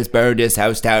and who has burned his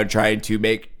house down trying to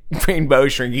make rainbow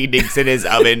shrinky dinks in his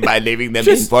oven by leaving them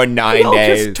in for 9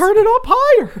 days. Just turn it up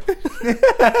higher.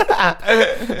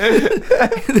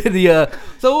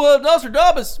 So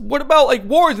Nostradamus, what about like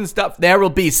wars and stuff? There will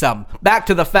be some. Back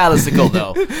to the phallical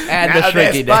though, and Now the shrinky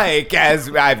this dink. bike, as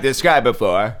I've described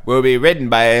before, will be ridden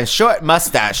by a short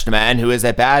mustached man who is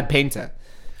a bad painter.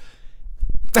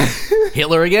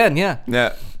 Hitler again, yeah.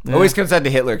 Yeah. Always comes down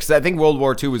to Hitler, because I think World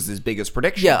War II was his biggest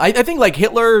prediction. Yeah, I think like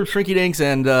Hitler, Shrinky Dinks,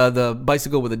 and the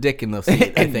bicycle with a dick in the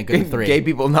seat, I think, are the three. Gay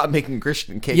people not making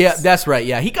Christian cakes. Yeah, that's right,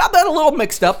 yeah. He got that a little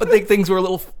mixed up. I think things were a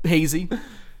little hazy. A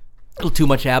little too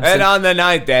much absinthe. And on the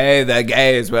 9th day, the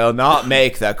gays will not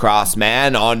make the cross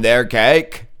man on their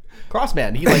cake.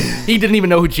 Crossman. He didn't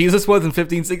even know who Jesus was in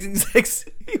 1566.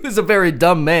 He was a very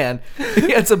dumb man.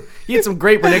 He had some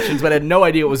great predictions, but had no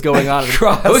idea what was going on.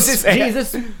 Who's this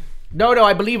Jesus? No,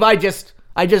 I believe I just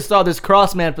saw this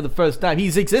cross man for the first time.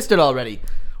 He's existed already.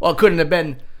 Well, couldn't have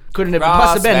been.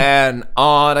 Must have been. Man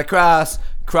on a cross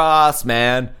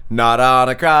man, not on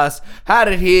a cross. How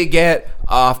did he get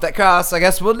off that cross? I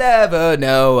guess we'll never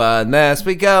know unless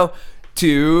we go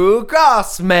to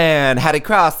Crossman. How'd he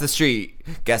cross the street?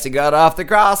 Guess he got off the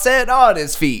cross and on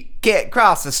his feet. Can't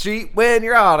cross the street when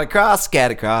you're on a cross.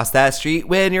 Gotta cross that street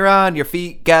when you're on your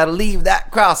feet. Gotta leave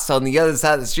that cross on the other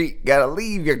side of the street. Gotta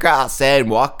leave your cross and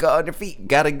walk on your feet.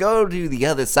 Gotta go to the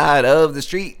other side of the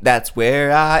street. That's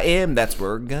where I am. That's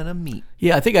where we're gonna meet.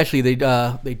 Yeah, I think actually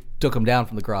they took him down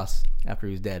from the cross after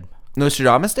he was dead.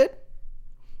 Nostradamus did?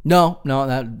 No,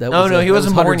 that was he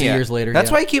wasn't born hundreds of yet. years later.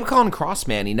 That's yeah. why he keep calling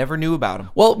Crossman. He never knew about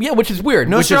him. Well, yeah, which is weird.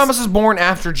 Nostradamus was born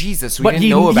after Jesus, so we but didn't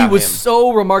know about him. he was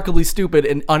so remarkably stupid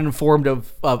and uninformed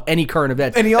of any current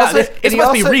events. And he also- it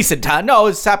must be recent time. No,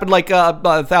 it's happened like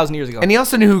 1,000 years ago. And he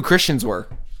also knew who Christians were.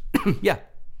 Yeah.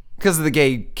 Because of the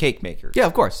gay cake makers. Yeah,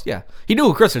 of course. Yeah, he knew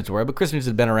who Christians were, but Christians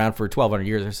had been around for 1,200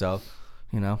 years or so.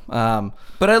 You know,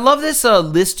 but I love this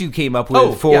list you came up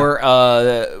with for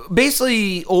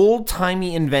basically old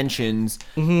timey inventions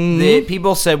that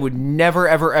people said would never,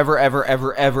 ever, ever, ever,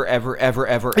 ever, ever, ever,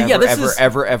 ever,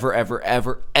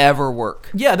 ever, ever work.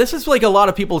 Yeah, this is like a lot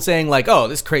of people saying like, oh,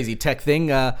 this crazy tech thing.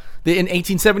 In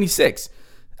 1876.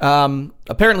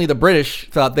 Apparently the British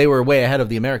thought they were way ahead of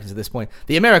the Americans at this point.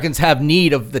 The Americans have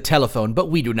need of the telephone, but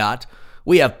we do not.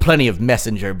 We have plenty of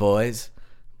messenger boys.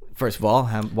 First of all,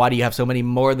 why do you have so many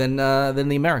more than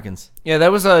the Americans? Yeah,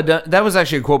 that was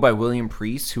actually a quote by William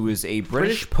Preece, who is a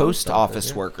British post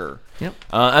office worker. Yep.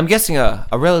 I'm guessing a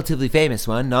relatively famous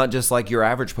one, not just like your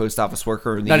average post office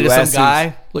worker in the Not U.S. just some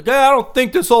guy. Look, I don't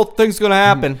think this whole thing's gonna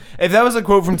happen. If that was a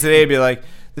quote from today, it'd be like,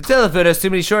 the telephone has too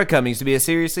many shortcomings to be as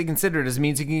seriously considered as a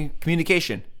means of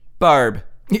communication. Barb.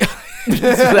 Yeah. So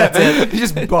that's it.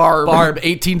 Just Barb. Barb,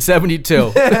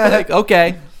 1872. Like,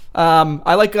 okay.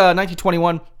 I like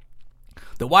 1921.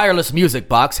 The wireless music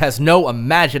box has no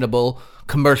imaginable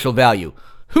commercial value.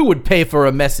 Who would pay for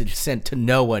a message sent to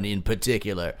no one in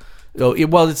particular?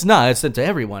 Well, it's not. It's sent to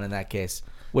everyone in that case.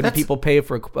 Wouldn't people pay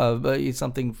for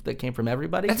something that came from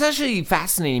everybody? That's actually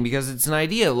fascinating because it's an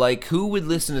idea. Like, who would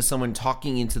listen to someone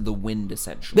talking into the wind,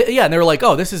 essentially? Yeah, and they were like,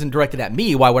 oh, this isn't directed at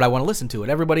me. Why would I want to listen to it?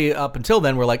 Everybody up until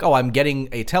then were like, oh, I'm getting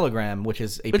a telegram, which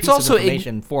is a piece of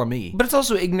information for me. But it's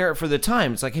also ignorant for the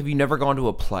time. It's like, have you never gone to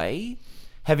a play?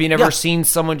 Have you never seen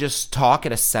someone just talk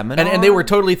at a seminar? And they were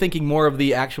totally thinking more of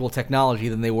the actual technology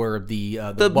than they were the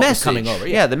what message was coming over.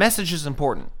 Yeah, the message is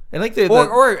important. And like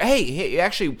or hey,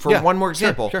 actually, for one more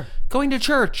example, sure. Going to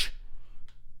church.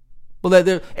 Well,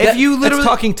 if you literally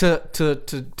talking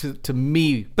to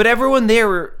me, but everyone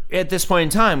there at this point in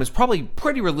time was probably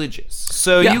pretty religious,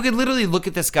 so you could literally look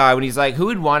at this guy when he's like, "Who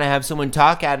would want to have someone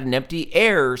talk at an empty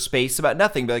air space about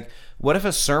nothing?" Be like, what if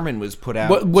a sermon was put out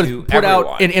to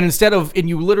everyone? And instead of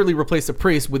you literally replace the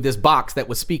priest with this box that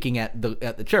was speaking at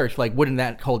the church? Like, wouldn't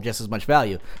that hold just as much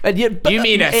value? And yet, you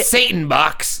mean a Satan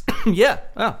box? Yeah,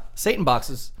 Satan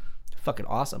boxes. Fucking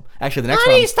awesome. Actually, the next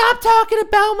Honey, one. stop talking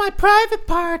about my private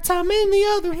parts. I'm in the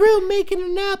other room making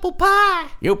an apple pie.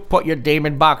 You put your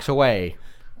demon box away.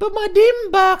 But my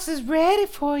demon box is ready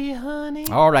for you, honey.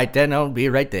 All right, then. I'll be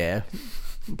right there.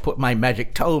 Put my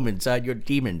magic tome inside your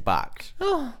demon box.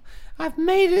 Oh, I've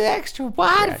made it extra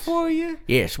wide for you.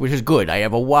 Yes, which is good. I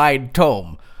have a wide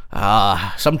tome.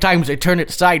 Sometimes I turn it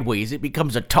sideways. It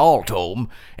becomes a tall tome.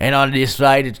 And on this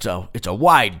side, it's a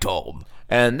wide tome.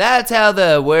 And that's how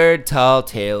the word tall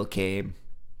tale came.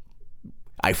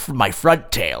 My front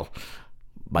tail.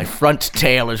 My front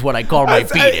tail is what I call my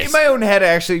penis. In my own head, I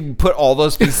actually put all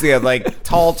those pieces together, like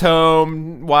tall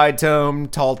tome, wide tome,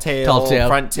 tall tail,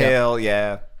 front tail,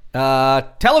 yeah.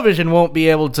 Television won't be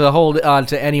able to hold on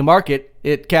to any market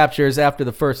it captures after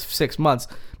the first 6 months.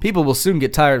 People will soon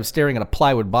get tired of staring at a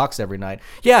plywood box every night.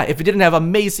 Yeah, if it didn't have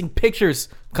amazing pictures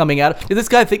coming out. Did this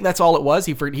guy think that's all it was?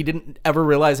 He didn't ever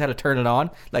realize how to turn it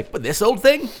on? Like, but this old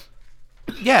thing?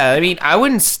 Yeah, I mean, I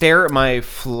wouldn't stare at my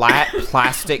flat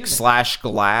plastic /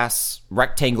 glass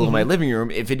rectangle in my living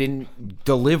room if it didn't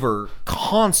deliver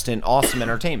constant awesome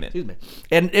entertainment. Excuse me.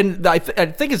 And I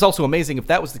think it's also amazing if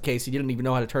that was the case, he didn't even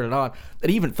know how to turn it on, that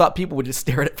he even thought people would just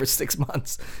stare at it for 6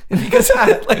 months. Because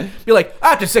be like,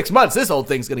 after 6 months, this old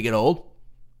thing's going to get old.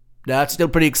 That's still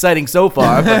pretty exciting so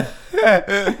far. But,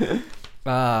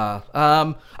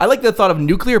 I like the thought of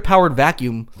nuclear-powered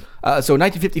vacuum. So in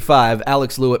 1955,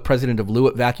 Alex Lewitt, president of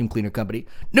Lewitt Vacuum Cleaner Company,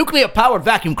 nuclear-powered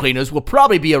vacuum cleaners will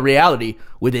probably be a reality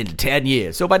within 10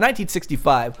 years. So by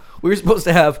 1965, we were supposed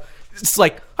to have, it's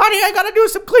like, honey, I gotta do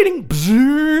some cleaning.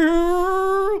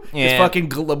 His fucking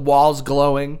walls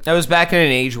glowing. I was back in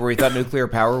an age where we thought nuclear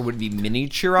power would be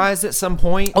miniaturized at some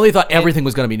point. Only thought everything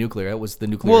was going to be nuclear. It was the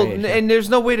nuclear age. Well, and there's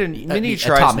no way to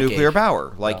miniaturize nuclear age.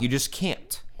 Power. Like, you just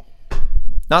can't.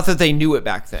 Not that they knew it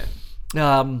back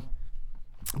then.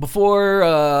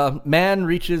 Before man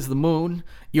reaches the moon,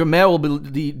 your mail will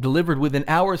be delivered within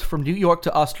hours from New York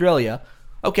to Australia.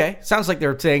 Okay, sounds like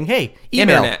they're saying, hey,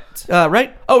 email. Internet.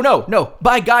 Right? Oh, no.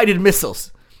 By guided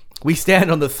missiles. We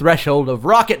stand on the threshold of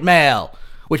rocket mail.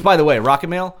 Which, by the way, rocket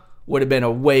mail would have been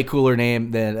a way cooler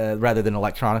name than rather than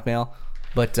electronic mail.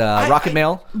 But rocket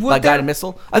mail by guided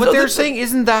missile. What they're saying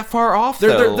isn't that far off,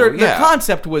 though. The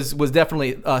concept was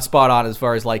definitely spot on as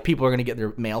far as, like, people are going to get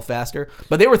their mail faster.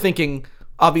 But they were thinking,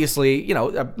 obviously, you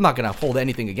know, I'm not going to hold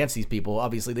anything against these people.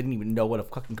 Obviously, they didn't even know what a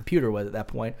fucking computer was at that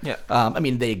point. Yeah. I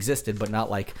mean, they existed, but not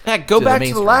like... Yeah, go back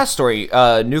to the last story.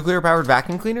 Nuclear-powered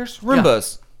vacuum cleaners?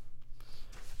 Roombas. Yeah.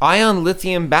 Ion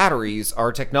lithium batteries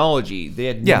are technology. They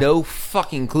had no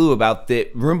fucking clue about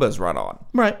that Roombas run on.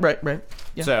 Right.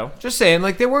 Yeah. So, just saying,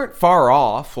 like, they weren't far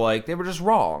off. Like, they were just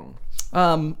wrong.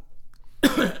 And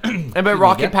by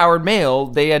rocket-powered mail,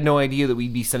 they had no idea that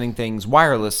we'd be sending things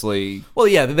wirelessly. Well,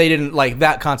 yeah, they didn't, like,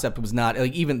 that concept was not,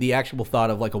 like, even the actual thought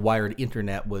of, like, a wired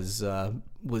internet was,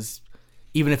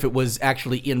 even if it was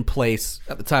actually in place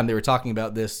at the time they were talking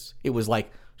about this, it was,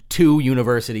 like, 2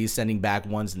 universities sending back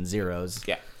ones and zeros.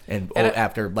 Yeah. And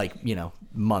after, like, you know,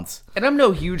 months. And I'm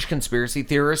no huge conspiracy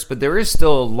theorist, but there is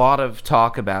still a lot of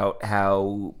talk about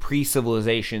how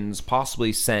pre-civilizations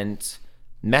possibly sent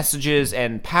messages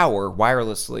and power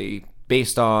wirelessly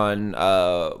based on,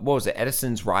 what was it,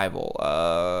 Edison's rival?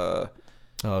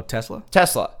 Tesla?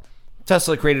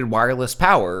 Tesla created wireless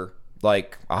power,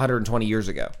 like, 120 years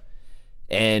ago.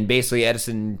 And basically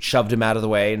Edison shoved him out of the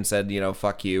way and said, you know,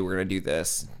 fuck you, we're going to do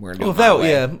this. We're going to do it my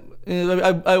way. Yeah.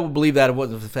 I would believe that it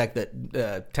wasn't the fact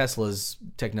that Tesla's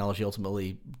technology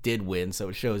ultimately did win, so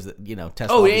it shows that, you know,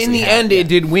 Tesla. Oh, in the end, it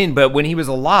did win, but when he was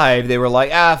alive, they were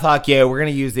like, fuck yeah, we're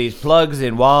going to use these plugs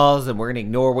and walls, and we're going to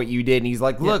ignore what you did. And he's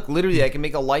like, look, literally, I can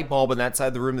make a light bulb on that side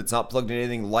of the room that's not plugged in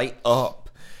anything light up.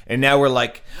 And now we're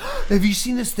like, have you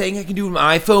seen this thing I can do with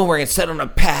my iPhone where I can set on a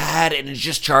pad and it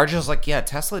just charges? I was like, yeah,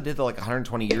 Tesla did that like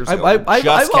 120 years ago.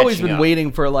 I've always been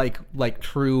waiting for like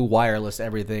true wireless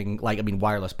everything,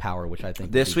 wireless power, which I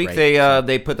think this week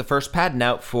they put the first patent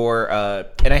out for,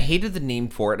 and I hated the name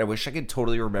for it. I wish I could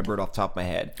totally remember it off the top of my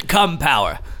head.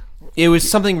 Power. It was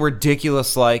something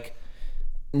ridiculous like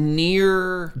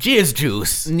near jizz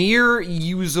juice, near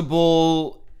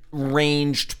usable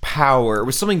ranged power. It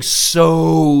was something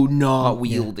so not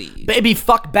wieldy. Baby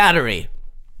fuck battery.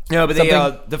 No,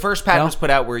 but the first patent was put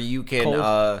out where you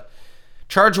can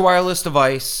charge a wireless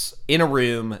device in a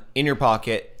room, in your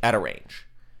pocket, at a range.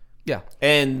 Yeah.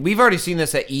 And we've already seen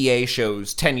this at EA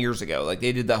shows 10 years ago. Like,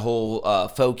 they did the whole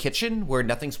faux kitchen where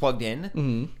nothing's plugged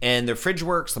in, and the fridge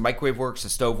works, the microwave works, the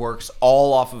stove works,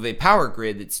 all off of a power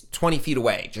grid that's 20 feet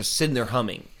away, just sitting there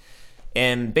humming.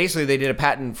 And basically, they did a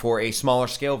patent for a smaller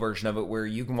scale version of it where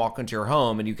you can walk into your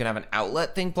home and you can have an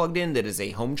outlet thing plugged in that is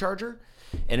a home charger.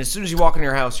 And as soon as you walk in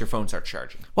your house, your phone starts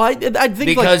charging. Well, I think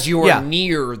because you are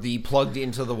near the plugged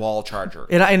into the wall charger.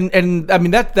 And I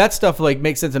mean that stuff like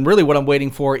makes sense. And really, what I'm waiting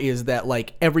for is that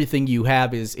like everything you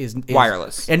have is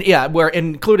wireless. And where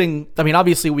including, I mean,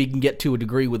 obviously we can get to a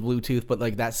degree with Bluetooth, but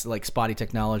like that's like spotty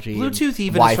technology. Bluetooth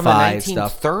even Wi-Fi is from the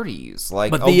 1930s. Stuff.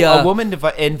 Like but a woman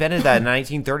invented that in the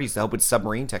 1930s to help with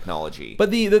submarine technology.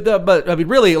 But but I mean,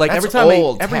 really, like that's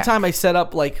every time I set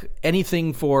up like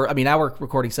anything for, I mean, our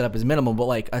recording setup is minimal, but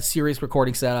like a serious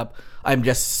recording setup. I'm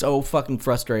just so fucking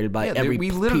frustrated by every we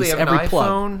literally piece, have an every plug.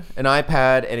 iPhone, an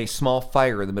iPad, and a small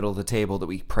fire in the middle of the table that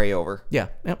we pray over. Yeah,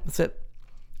 that's it.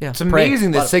 Yeah, It's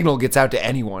amazing the signal gets out to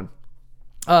anyone.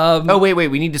 Oh wait,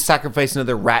 we need to sacrifice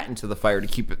another rat into the fire to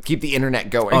keep the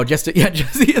internet going. Oh, just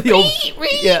the old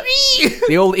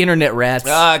the old internet rats.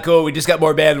 Cool. We just got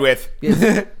more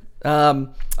bandwidth.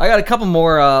 I got a couple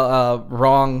more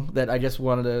wrong that I just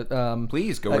wanted to.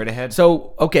 Please go right ahead.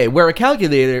 So, okay, where a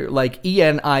calculator like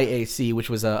ENIAC, which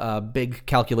was a big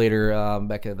calculator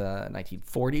back in the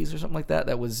 1940s or something like that,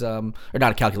 that was, or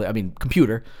not a calculator, I mean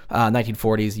computer,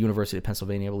 1940s, University of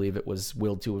Pennsylvania, I believe it was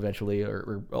willed to eventually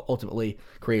or ultimately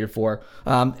created for.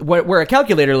 Where a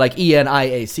calculator like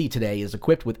ENIAC today is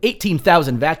equipped with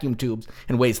 18,000 vacuum tubes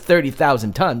and weighs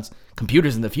 30,000 tons,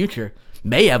 computers in the future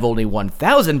may have only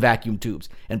 1,000 vacuum tubes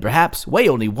and perhaps weigh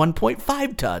only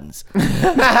 1.5 tons.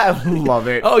 I love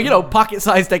it. Oh,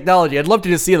 pocket-sized technology. I'd love to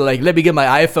just see it. Like, let me get my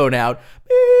iPhone out.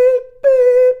 Beep,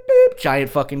 beep, beep. Giant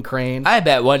fucking crane. I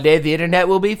bet one day the internet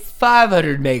will be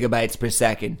 500 megabytes per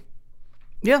second.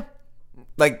 Yeah.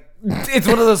 Like, it's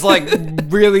one of those, like,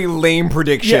 really lame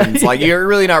predictions. Like, you're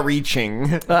really not reaching. In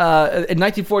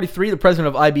 1943, the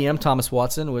president of IBM, Thomas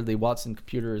Watson, with the Watson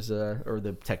computers, or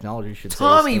the technology, should say.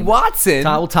 Tommy Watson?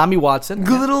 Tommy Watson.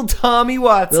 Little Tommy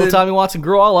Watson. Little Tommy Watson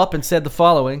grew all up and said the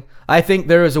following: I think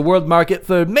there is a world market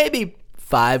for maybe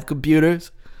 5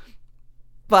 computers.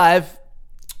 5.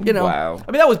 Wow.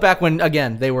 I mean, that was back when,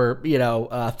 again, they were,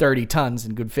 30 tons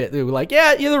in good fit. They were like,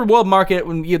 yeah, the world market,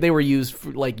 when they were used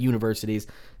for, like, universities.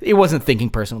 It wasn't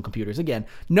thinking personal computers. Again,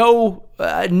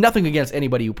 nothing against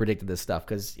anybody who predicted this stuff,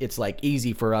 because it's, like,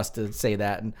 easy for us to say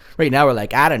that. And right now we're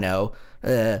like, I don't know,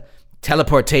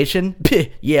 teleportation?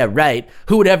 Yeah, right.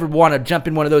 Who would ever want to jump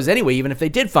in one of those anyway, even if they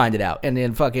did find it out? And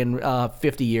in fucking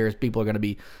 50 years, people are going to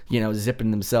be, zipping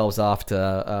themselves off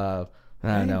to...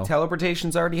 I don't know.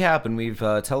 Teleportation's already happened. We've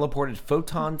teleported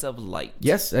photons of light.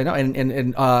 Yes, I know,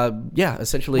 and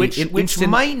essentially, which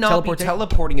might not be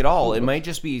teleporting at all. It might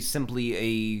just be simply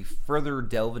a further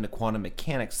delve into quantum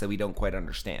mechanics that we don't quite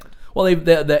understand. Well,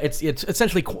 it's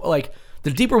essentially like the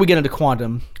deeper we get into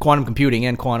quantum computing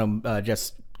and quantum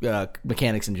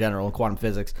mechanics in general, and quantum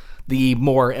physics, the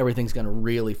more everything's going to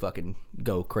really fucking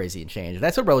go crazy and change.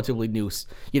 That's a relatively new,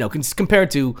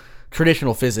 compared to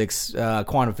traditional physics,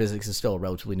 quantum physics is still a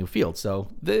relatively new field. So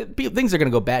things are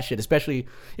going to go batshit, especially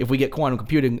if we get quantum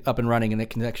computing up and running and it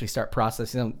can actually start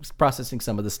processing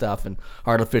some of the stuff, and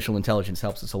artificial intelligence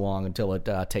helps us along until it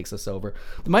takes us over.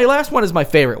 My last one is my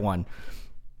favorite one.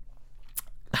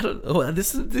 I don't know.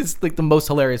 This is like the most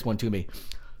hilarious one to me.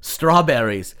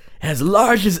 Strawberries, as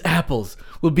large as apples,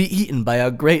 will be eaten by our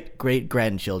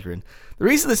great-great-grandchildren. The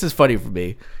reason this is funny for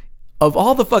me, of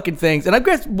all the fucking things, and I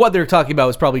guess what they're talking about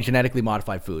is probably genetically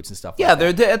modified foods and stuff. Yeah,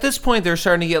 like that. at this point they're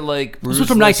starting to get like this was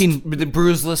from the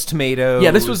bruiseless tomatoes. Yeah,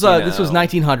 this was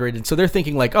 1900, and so they're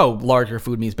thinking like, oh, larger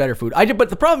food means better food. But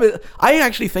the problem is, I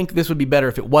actually think this would be better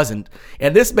if it wasn't.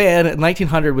 And this man in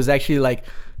 1900 was actually like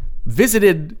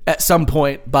visited at some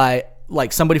point by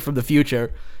like somebody from the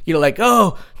future. Like,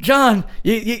 oh, John,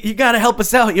 you got to help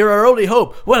us out. You're our only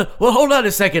hope. Well, hold on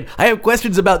a second. I have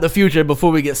questions about the future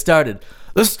before we get started.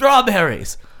 The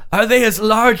strawberries, are they as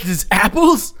large as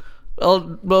apples?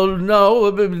 Well,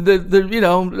 no. They're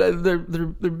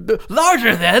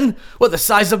larger than? What, the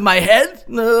size of my head?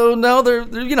 No,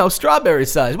 they're strawberry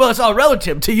size. Well, it's all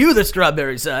relative to you, the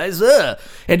strawberry size.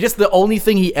 And just the only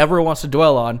thing he ever wants to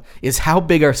dwell on is how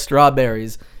big are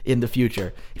strawberries in the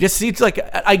future. It just seems like,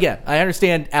 again, I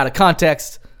understand out of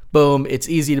context, boom, it's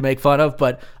easy to make fun of,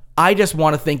 but I just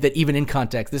want to think that even in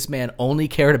context, this man only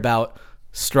cared about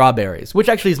strawberries, which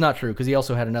actually is not true, because he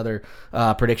also had another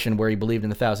prediction where he believed in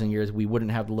 1,000 years we wouldn't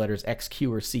have the letters X,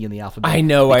 Q, or C in the alphabet. I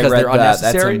know, I read that.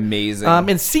 That's amazing.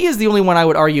 And C is the only one I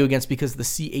would argue against, because the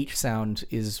CH sound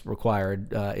is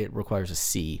required. It requires a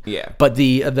C. Yeah. But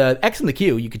the X and the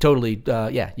Q, you could totally,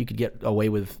 you could get away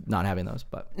with not having those.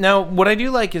 But now, what I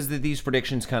do like is that these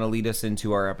predictions kind of lead us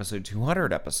into our episode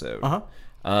 200 episode. Uh-huh.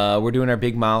 We're doing our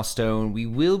big milestone. We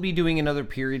will be doing another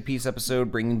period piece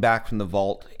episode, bringing back from the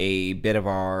vault a bit of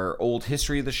our old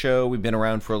history of the show. We've been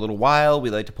around for a little while. We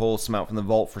like to pull some out from the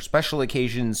vault for special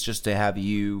occasions, just to have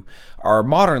you, our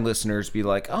modern listeners, be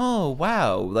like, oh,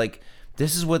 wow, like,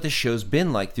 this is what the show's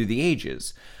been like through the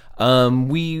ages.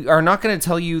 We are not going to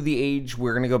tell you the age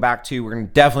we're going to go back to. We're going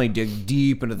to definitely dig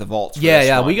deep into the vaults. For this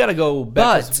one. We got to go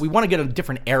back. We want to get a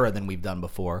different era than we've done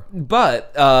before.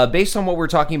 But based on what we're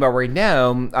talking about right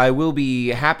now, I will be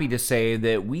happy to say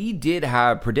that we did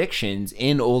have predictions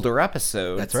in older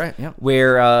episodes. That's right, yeah.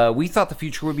 Where we thought the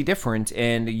future would be different,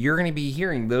 and you're going to be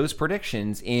hearing those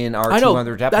predictions in our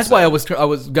 200th episode. That's why I was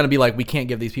going to be like, we can't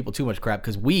give these people too much crap,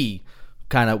 because we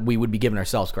would be giving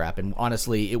ourselves crap, and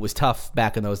honestly, it was tough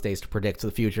back in those days to predict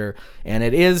the future, and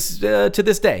it is to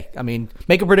this day. I mean,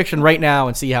 make a prediction right now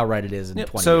and see how right it is in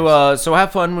 20 years. So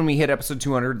have fun when we hit episode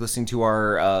 200, listening to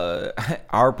our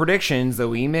our predictions that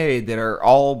we made that are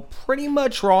all pretty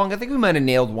much wrong. I think we might have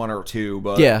nailed one or two,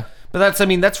 but yeah. But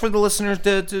that's for the listeners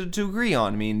to agree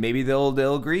on. I mean, maybe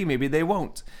they'll agree, maybe they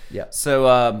won't. Yeah.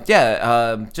 So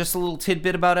just a little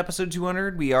tidbit about episode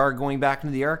 200. We are going back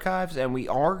into the archives, and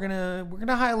we're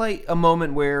gonna highlight a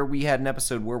moment where we had an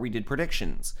episode where we did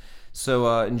predictions.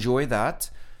 So enjoy that.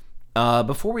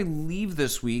 Before we leave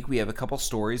this week, we have a couple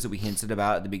stories that we hinted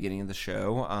about at the beginning of the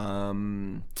show.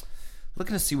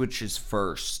 Looking to see which is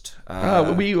first. We've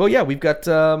got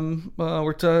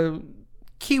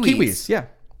Kiwis. Yeah.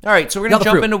 All right, so we're going to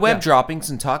jump into web droppings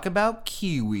and talk about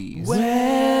kiwis.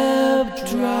 Web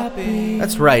dropping.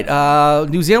 That's right.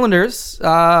 New Zealanders,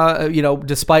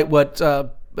 despite what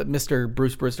Mr.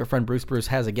 Bruce Bruce, our friend Bruce Bruce,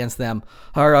 has against them,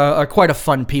 are quite a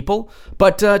fun people.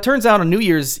 But turns out on New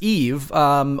Year's Eve,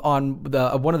 on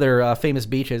one of their famous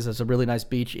beaches, there's a really nice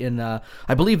beach in,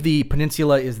 I believe the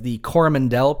peninsula is the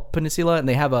Coromandel Peninsula, and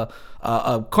they have a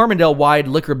Coromandel-wide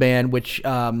liquor ban, which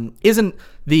isn't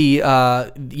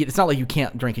it's not like you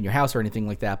can't drink in your house or anything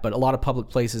like that, but a lot of public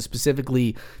places,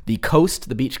 specifically the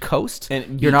beach coast,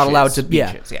 and you're not allowed to.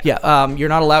 You're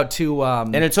not allowed to.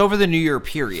 And it's over the New Year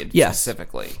period,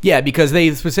 specifically. Yeah, because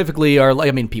they specifically are like,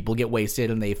 I mean, people get wasted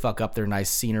and they fuck up their nice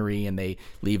scenery and they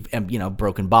leave,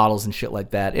 broken bottles and shit like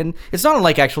that. And it's not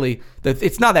like actually,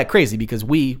 it's not that crazy because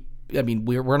we're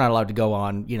not allowed to go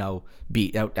on,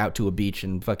 out to a beach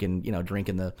and fucking,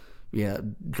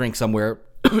 drink somewhere.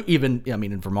 Even,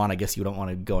 in Vermont, I guess you don't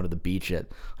want to go into the beach at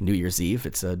New Year's Eve.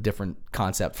 It's a different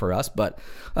concept for us. But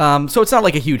so it's not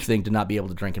like a huge thing to not be able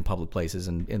to drink in public places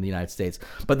in the United States.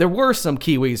 But there were some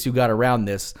Kiwis who got around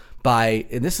this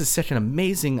and this is such an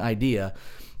amazing idea,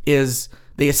 is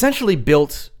they essentially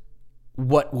built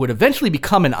what would eventually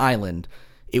become an island.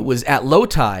 It was at low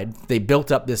tide. They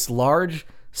built up this large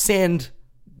sand,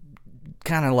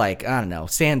 kind of like, I don't know,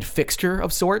 sand fixture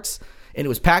of sorts. And it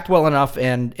was packed well enough,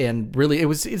 and really,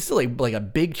 it's still like a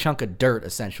big chunk of dirt,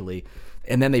 essentially.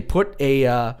 And then they put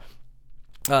a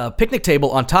picnic table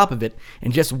on top of it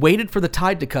and just waited for the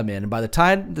tide to come in. And by the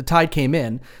time the tide came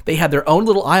in, they had their own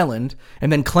little island,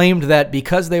 and then claimed that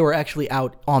because they were actually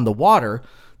out on the water,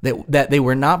 that they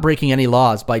were not breaking any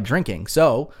laws by drinking.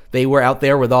 So they were out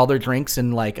there with all their drinks,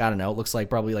 and it looks like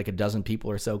probably like a dozen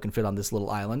people or so can fit on this little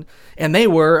island, and they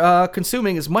were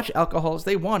consuming as much alcohol as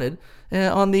they wanted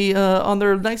on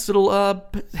their nice little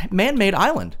man-made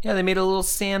island. Yeah, they made a little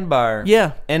sandbar.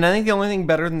 Yeah, and I think the only thing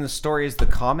better than the story is the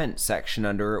comment section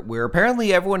under it, where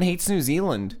apparently everyone hates New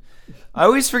Zealand. I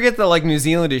always forget that New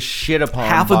Zealand is shit upon.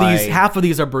 Half of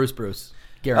these are Bruce.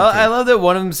 Guaranteed. I love that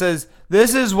one of them says,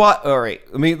 "This is what." All right,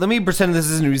 let me pretend this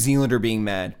is a New Zealander being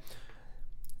mad.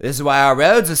 This is why our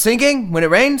roads are sinking when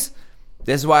it rains.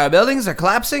 This is why our buildings are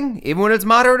collapsing, even when it's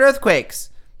moderate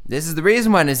earthquakes. This is the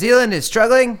reason why New Zealand is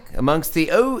struggling amongst the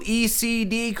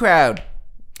OECD crowd.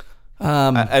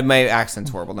 My accent's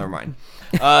horrible. Never mind.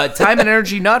 Time and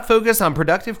energy not focused on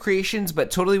productive creations, but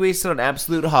totally wasted on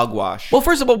absolute hogwash. Well,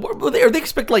 first of all, they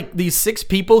expect these 6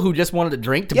 people who just wanted to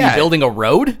drink to be building a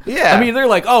road? Yeah. I mean, they're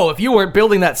like, oh, if you weren't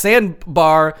building that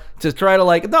sandbar to try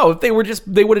to no, if they would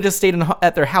have just stayed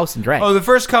at their house and drank. Oh, the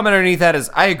first comment underneath that is,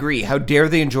 I agree. How dare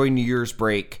they enjoy New Year's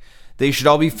break? They should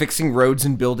all be fixing roads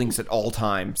and buildings at all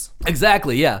times.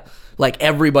 Exactly, yeah.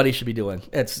 Everybody should be doing.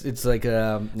 It's like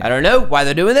I don't know why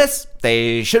they're doing this.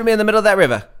 They shouldn't be in the middle of that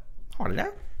river.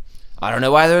 I don't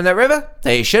know why they're in that river.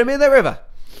 They shouldn't be in that river.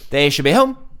 They should be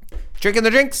home, drinking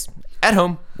their drinks at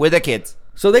home with their kids.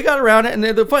 So they got around it, and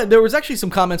there was actually some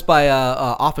comments by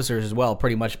officers as well.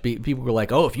 Pretty much, people were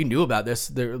like, "Oh, if you knew about this,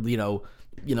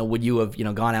 would you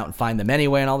have gone out and find them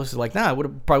anyway?" And all this is like, "Nah, I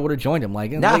probably would have joined them."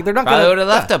 They're not probably would have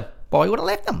left them. Probably would have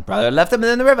left them. Probably would have left them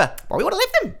in the river. Probably would have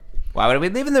left them. Why would we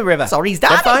leave in the river? So Rhys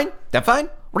Darby. They're fine.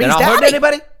 Rhys They're not hurting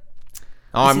anybody.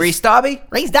 Oh, I'm Rhys Darby.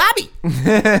 Rhys Darby.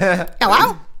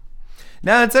 Hello.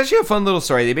 No, it's actually a fun little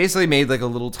story. They basically made a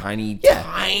little tiny. It's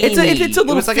a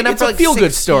little. It's a feel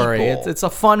good story. It's a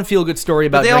fun feel good story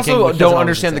about. But they drinking, also don't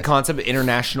understand the concept of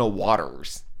international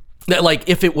waters. That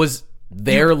if it was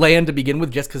their land to begin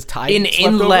with just because tide An swept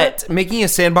over it? inlet, making a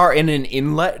sandbar in an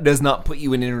inlet does not put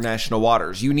you in international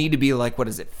waters. You need to be like,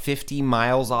 50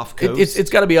 miles off coast? It's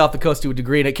got to be off the coast to a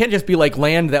degree, and it can't just be like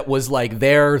land that was like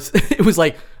theirs. It was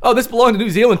like, oh, this belonged to New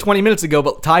Zealand 20 minutes ago,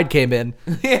 but tide came in.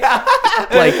 Yeah.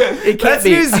 Like, it can't That's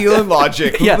be. New Zealand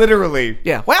logic, Yeah. literally.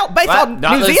 Yeah, well, based Well, on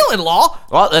not New this- Zealand law,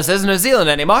 Well, this isn't New Zealand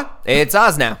anymore. It's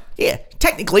ours now. yeah,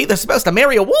 technically they're supposed to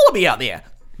marry a wallaby out there.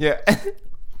 Yeah.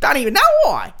 Don't even know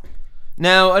why.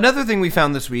 Now, another thing we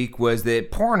found this week was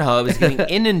that Pornhub is getting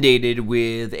inundated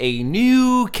with a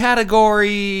new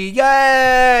category.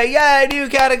 Yay! Yay! New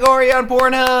category on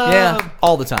Pornhub. Yeah,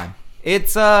 all the time.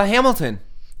 It's Hamilton.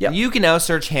 Yep. You can now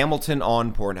search Hamilton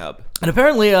on Pornhub. And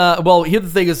apparently, here the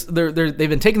thing is, they've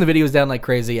been taking the videos down like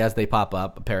crazy as they pop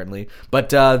up, apparently. But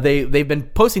they've been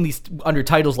posting these under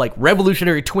titles like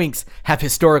 "Revolutionary Twinks Have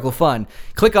Historical Fun."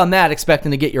 Click on that, expecting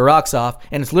to get your rocks off,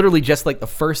 and it's literally just like the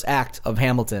first act of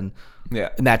Hamilton. Yeah.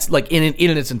 And that's like in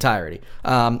its entirety.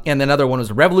 And then another one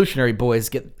was "Revolutionary Boys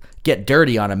Get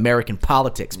Dirty on American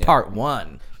Politics," Part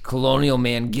 1. Colonial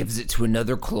man gives it to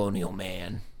another colonial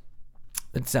man.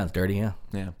 It sounds dirty, yeah.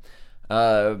 Yeah.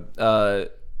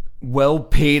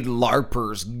 Well-paid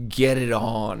LARPers get it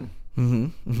on.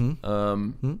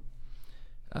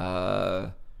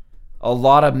 A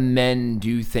lot of men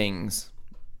do things.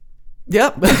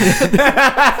 Yep.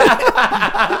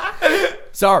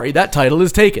 Sorry, that title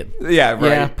is taken. Yeah, right.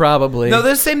 Yeah, probably. No,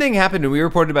 the same thing happened. We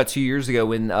reported about 2 years ago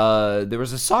when there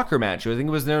was a soccer match. I think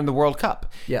it was during the World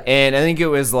Cup. Yeah. And I think it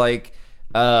was like,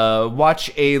 watch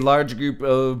a large group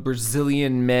of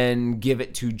Brazilian men give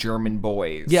it to German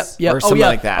boys. Yep. Or something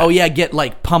like that. Oh yeah, get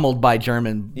like pummeled by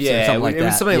German. Yeah, something like it that.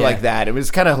 was something Yeah. like that. It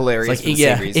was kind of hilarious. Like for the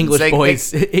same reasons. English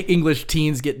boys, English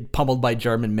teens get pummeled by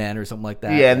German men or something like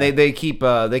that. Yeah, and they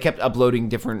kept uploading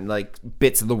different like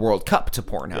bits of the World Cup to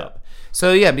Pornhub.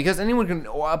 So yeah, because anyone can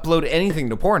upload anything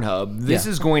to Pornhub, this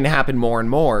is going to happen more and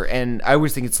more, and I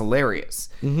always think it's hilarious.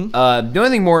 The only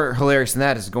thing more hilarious than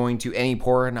that is going to any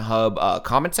Pornhub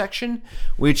comment section,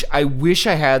 which I wish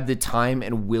I had the time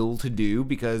and will to do,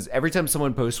 because every time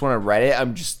someone posts one on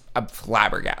Reddit, I'm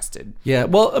flabbergasted. Yeah.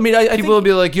 Well, I mean, I People will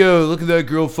be like, yo, look at that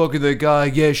girl fucking that guy.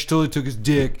 Yeah, she totally took his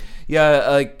dick. Yeah,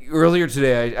 like earlier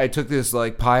today, I took this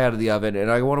like pie out of the oven, and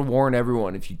I want to warn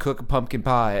everyone, if you cook a pumpkin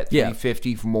pie at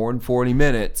 350 for more than 40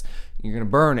 minutes, you're going to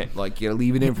burn it. Like, you gotta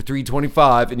leave it in for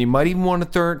 325, and you might even want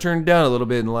to turn it down a little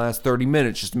bit in the last 30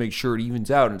 minutes just to make sure it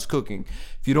evens out and it's cooking.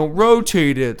 If you don't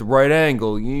rotate it at the right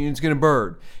angle, it's going to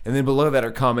burn. And then below that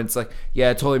are comments like,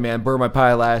 yeah, totally, man, burned my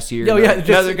pie last year. Oh yeah,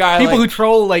 another guy, people like, who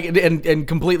troll like and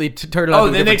completely turn it. Oh,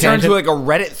 on then they turn to like a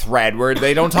Reddit thread where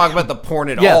they don't talk about the porn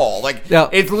at all. Like,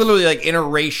 it's literally like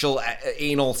interracial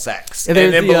anal sex. And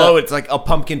then below it's like a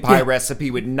pumpkin pie recipe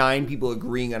with 9 people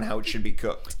agreeing on how it should be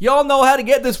cooked. Y'all know how to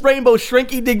get this rainbow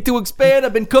shrinky dig to expand.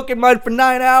 I've been cooking mine for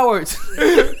 9 hours.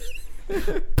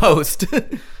 Post.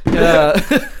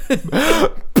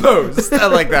 Post. I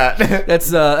like that.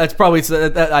 That's probably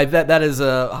that is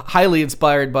highly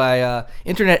inspired by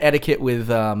Internet Etiquette with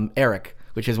Eric,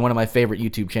 which is one of my favorite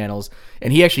YouTube channels,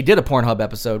 and he actually did a Pornhub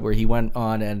episode where he went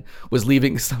on and was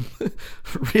leaving some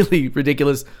really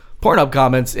ridiculous Pornhub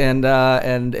comments, and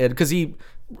because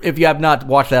if you have not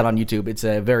watched that on YouTube, it's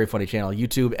a very funny channel.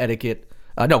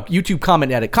 YouTube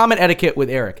Comment Etiquette with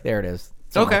Eric. There it is.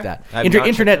 Something like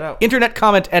that. Internet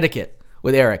Comment Etiquette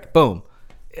with Eric. Boom.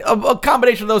 A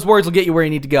combination of those words will get you where you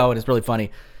need to go, and it's really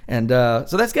funny. And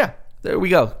so that's, there we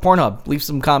go. Pornhub. Leave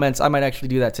some comments. I might actually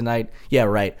do that tonight. Yeah,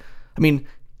 right. I mean,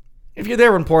 if you're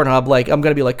there on Pornhub, like, I'm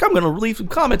going to be like, I'm going to leave some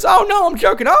comments. Oh, no, I'm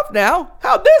jerking off now.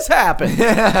 How'd this happen?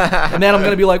 And then I'm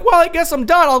going to be like, well, I guess I'm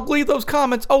done. I'll leave those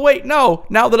comments. Oh, wait, no.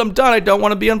 Now that I'm done, I don't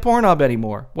want to be on Pornhub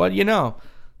anymore. What do you know?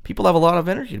 People have a lot of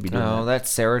energy to be doing that. Oh,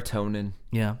 that's serotonin.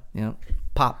 Yeah.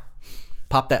 Pop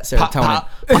that serotonin.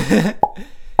 Pop.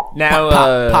 Now,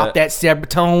 pop that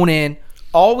serotonin.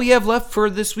 All we have left for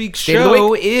this week's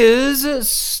show is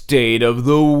State of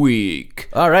the Week.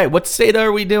 All right, what state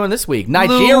are we doing this week?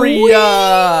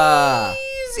 Nigeria.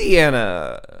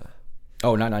 Louisiana.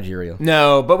 Oh, not Nigeria.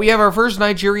 No, but we have our first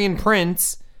Nigerian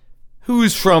prince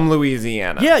who's from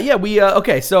Louisiana. Yeah, we,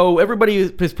 okay, so everybody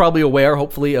is probably aware,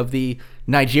 hopefully, of the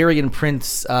Nigerian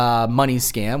prince money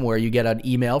scam, where you get an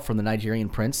email from the Nigerian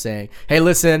prince saying, hey,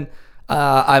 listen,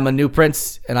 I'm a new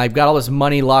prince, and I've got all this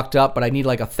money locked up, but I need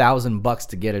like $1,000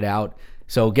 to get it out.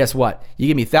 So guess what? You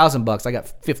give me $1,000, I got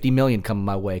 50 million coming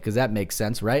my way, because that makes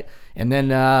sense, right? And then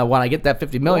when I get that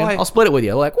 50 million, I'll split it with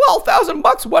you. Like, well,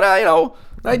 $1,000, what?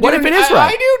 What if it is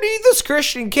right? I do need this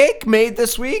Christian cake made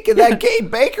this week, and that gay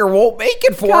baker won't make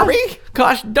it for me.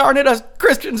 Gosh darn it, us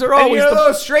Christians are And always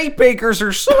those straight bakers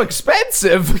are so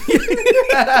expensive.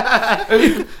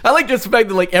 I like just the fact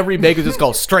that like every baker's just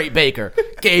called straight baker,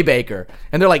 gay baker,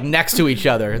 and they're like next to each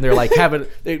other, and they're like and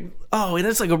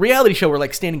it's like a reality show. We're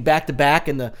like standing back to back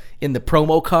in the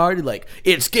promo card, like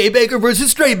it's gay baker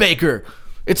versus straight baker.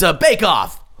 It's a bake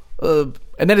off.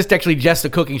 And then it's actually just a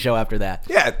cooking show after that.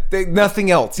 Yeah, nothing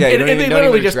else. Yeah, And they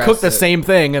literally just cook the same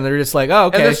thing, and they're just like, oh,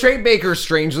 okay. And the straight bakers,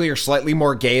 strangely, are slightly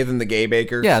more gay than the gay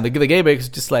bakers. Yeah, the gay baker's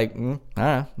just like, I don't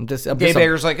know. Gay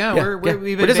baker's like, oh,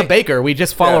 we're just a baker. We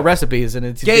just follow recipes, and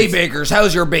it's gay bakers.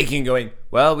 How's your baking going?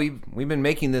 Well, we've been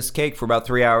making this cake for about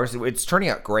 3 hours. It's turning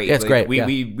out great. Yeah, it's great. We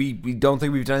don't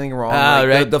think we've done anything wrong.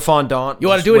 Right. The fondant. You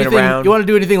want to do anything? Around. You want to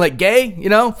do anything like gay?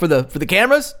 For the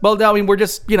cameras? Well, I mean, we're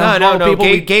just no.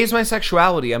 People. Gay's my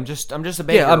sexuality. I'm just a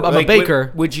baker. Yeah, I'm a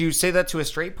baker. Would you say that to a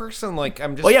straight person? Like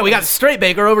I'm just. Oh yeah, we got straight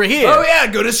baker over here. Oh yeah,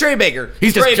 go to straight baker.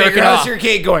 He's straight just jerking baker, off. How's your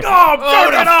cake going? Oh,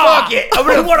 jerking off. Fuck it. I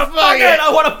want to fuck it.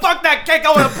 I want to fuck that cake.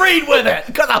 I want to breed with it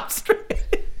because I'm straight.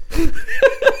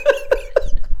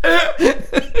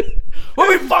 When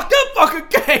we fucked that fucking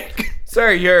cake.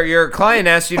 Sir, your client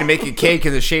asked you to make a cake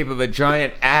in the shape of a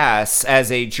giant ass as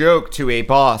a joke to a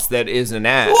boss that is an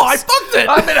ass. Oh, I fucked it.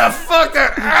 I'm gonna fuck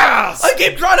that ass. I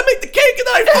keep trying to make the cake and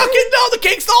then I fucking know the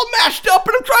cake's all mashed up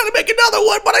and I'm trying to make another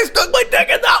one, but I stuck my dick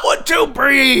in that one too.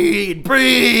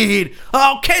 Breed.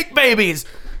 Oh, cake babies.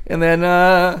 And then,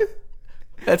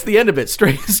 that's the end of it.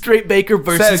 Straight baker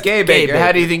versus Says gay baker.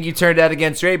 How do you think you turned out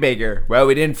against straight baker? Well,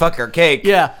 we didn't fuck our cake.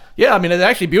 Yeah. I mean, it's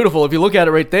actually beautiful. If you look at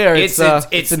it right there, it's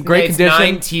in great condition.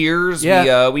 9 tiers.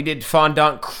 Yeah. We did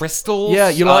fondant crystals. Yeah,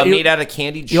 made out of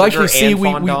candied sugar. You actually see and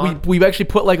fondant. we've actually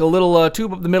put like a little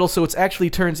tube up the middle, so it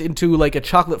actually turns into like a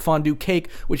chocolate fondue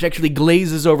cake, which actually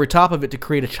glazes over top of it to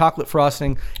create a chocolate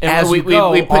frosting. And we put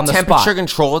on the temperature spot.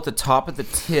 control at the top of the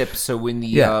tip, so when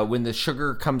the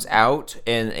sugar comes out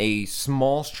and a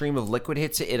small stream of liquid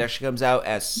hits it, it actually comes out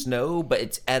as snow, but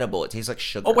it's edible. It tastes like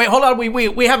sugar. Oh wait, hold on.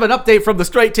 We have an update from the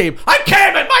straight team. I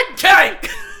came in my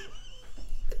cake.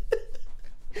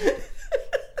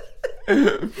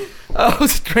 Oh,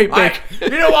 straight baker.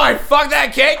 You know why I fucked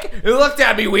that cake? It looked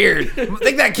at me weird. I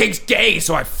think that cake's gay,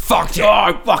 so I fucked it. Oh,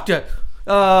 I fucked it.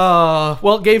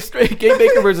 Well, gay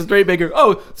baker versus straight baker.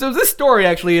 Oh, so this story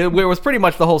actually, where it was pretty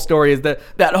much the whole story, is that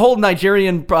whole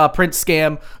Nigerian prince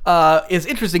scam is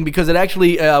interesting because it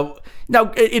actually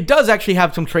now it does actually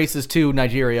have some traces to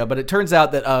Nigeria, but it turns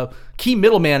out that a key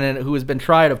middleman in it who has been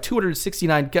tried of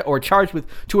 269 or charged with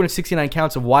 269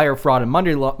 counts of wire fraud and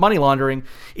money laundering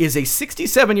is a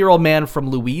 67-year-old man from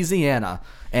Louisiana.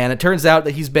 And it turns out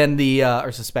that he's been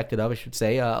or suspected of, I should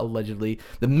say, allegedly,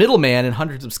 the middleman in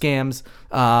hundreds of scams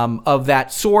of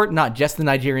that sort. Not just the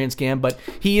Nigerian scam, but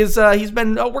he's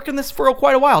been working this for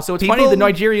quite a while. So it's funny, the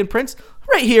Nigerian prince,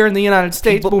 right here in the United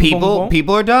States.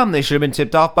 People are dumb. They should have been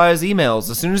tipped off by his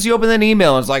emails. As soon as you open that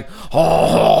email, it's like,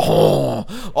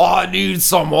 I need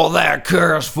some of that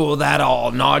cash for that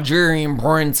Nigerian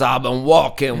prince I've been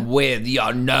walking with,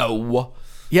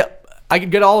 Yep. I could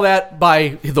get all that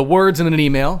by the words in an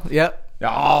email. Yep.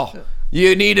 Oh,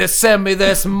 you need to send me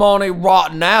this money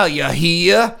right now, you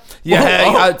hear?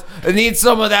 Yeah, I need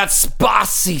some of that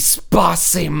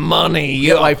spicy money.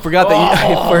 Yeah, I forgot that.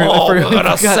 I'm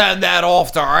gonna send that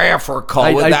off to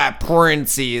Africa with that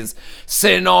prince. He's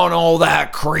sitting on all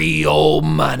that Creole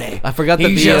money. I forgot that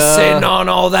he's just sitting on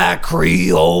all that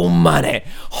Creole money.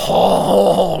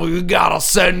 Oh, you gotta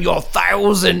send your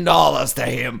 $1,000 to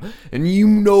him, and you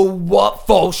know what?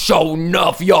 For sure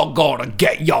enough, you're gonna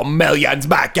get your millions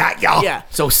back at you. Yeah.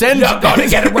 So you're gonna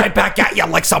get it right back at you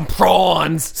like some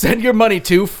prawns. Send your money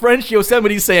to French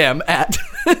Yosemite Sam at.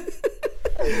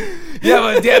 You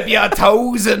ever dip your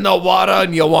toes in the water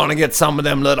and you want to get some of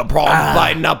them little prawns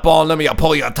biting up on them? You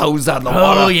pull your toes out of the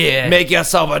water. Oh, yeah. Make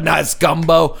yourself a nice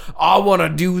gumbo. I want to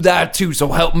do that too, so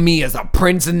help me as a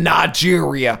prince in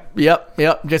Nigeria.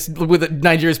 Yep. Just with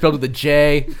Nigeria spelled with a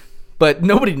J. But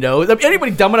nobody knows. I mean,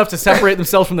 anybody dumb enough to separate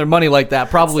themselves from their money like that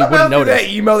probably wouldn't notice. That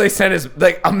email they sent is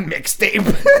like a mixtape.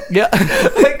 Yeah.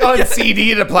 Like on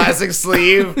CD in a plastic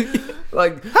sleeve.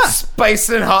 Like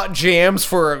spicing hot jams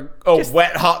for a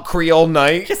wet, hot Creole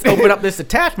night. Just open up this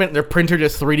attachment and their printer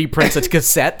just 3D prints a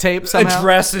cassette tape somehow.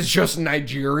 Address is just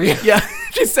Nigeria. Yeah,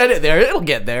 just send it there. It'll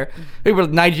get there. Maybe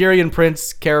Nigerian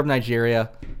prince, care of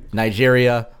Nigeria.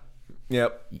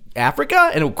 Yep.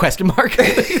 Africa? And a question mark.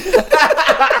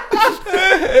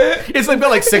 It's like got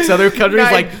like 6 other countries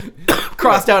like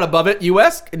crossed out above it.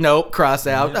 US? No, cross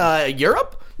out.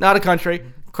 Europe? Not a country.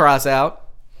 Cross out.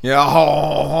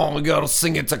 Yeah, we gotta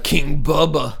sing it to King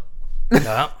Bubba.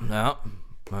 No.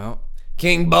 Well,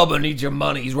 King Bubba needs your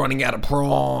money. He's running out of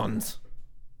prawns.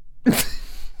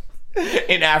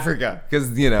 In Africa. Because,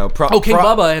 King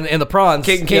Bubba and the prawns.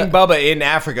 King Bubba in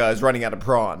Africa is running out of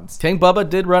prawns. King Bubba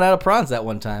did run out of prawns that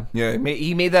one time. Yeah,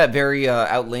 he made that very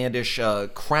outlandish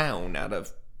crown out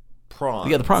of prawns.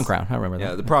 Yeah, the prawn crown. I remember that.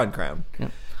 Yeah, the prawn crown. Yeah.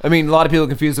 I mean, a lot of people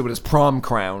confuse it with his prom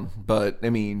crown, but, I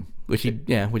mean... Which he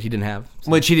didn't have.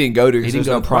 Which he didn't go to because there's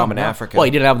no prom in Africa. Well,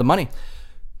 he didn't have the money.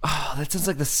 Oh, that sounds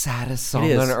like the saddest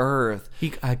song on earth.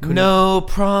 No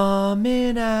prom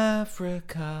in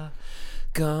Africa.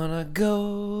 Gonna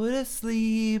go to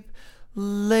sleep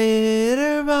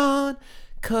later on.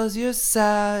 'Cause you're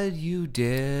sad you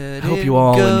did. I hope you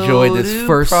all enjoyed this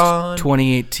first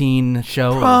 2018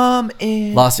 show of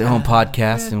Lost at Home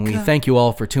podcast, and we thank you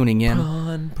all for tuning in.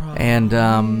 And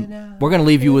we're going to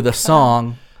leave you with a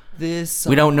song.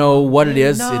 We don't know what it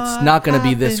is. It's not going to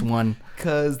be this one,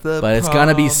 but it's going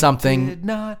to be something.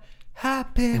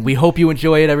 And we hope you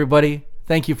enjoy it, everybody.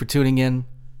 Thank you for tuning in,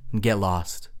 and get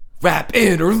lost. Rap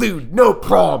interlude, no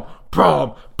prom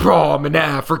in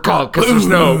Africa, 'cause there's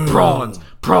no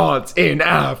prawns in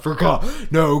Africa.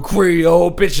 No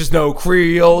Creole bitches, no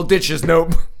Creole ditches, no...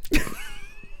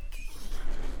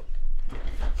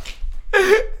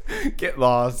 Get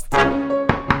lost.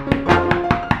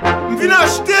 Vin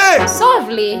acheter!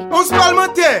 Sovli! Ons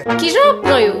parlementaire! Ki jan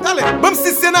pran yo? Dale, bam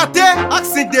si sénateur ak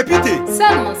 5 député.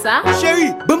 Selman sa?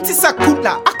 Chéri, bam ti sak kout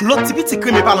la ak lot ti biti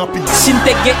kreme palampi. Si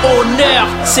m'te gen honneur,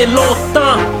 c'est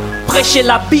longtemps. Prêcher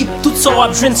la Bible, tout ça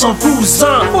wap jwen son 12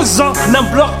 ans. Nan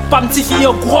blok, pa m'ti fi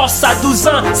yo grosse à 12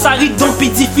 ans. Ça rit donc pi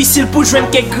difficile pour jwen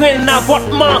ke grain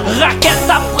avortement. Raquette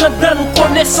apprend dan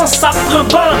connaissance, ça prend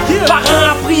ban. Parents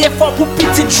a prié fort pour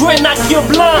petit jwen ak yo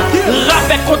blanc.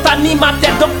 Rappel contre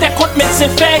animateur, docteur contre médecin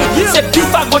fey. C'est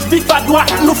bif à gauche, bif à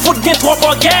droite, nous fout gen trop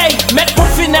orgueil. Mettre pour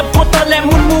funèbre, content les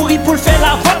moun mouri pour le faire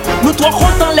la vote. Nous trop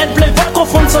contents l'aide plein vote,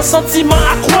 confondre sans sentiment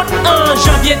à croître. En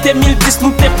janvier 2010,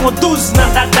 nous t'es pour 12 nan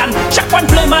dadan. Chaque fois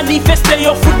nous manifester,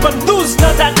 yo football 12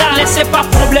 dans dada. Laissez pas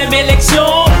problème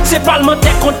élection, c'est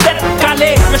parlementaire contre tête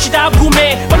calé. Le chita a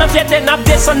boumé, on a fait des nappes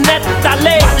descend net.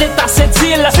 T'allez, l'état c'est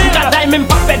deal, Dadaï même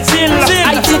pas fait deal.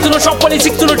 Haïti, tout nos champs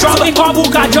politiques, tout nos champs qui croient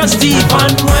bouka just dit.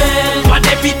 Toi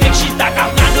député que chita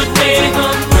cap gadoté.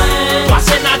 Toi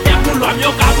sénateur pour l'homme yo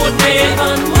capoté.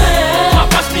 Toi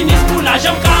poste ministre pour la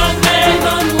jambe carré.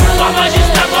 Toi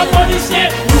magistrat, toi policier,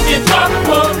 nous t'es trois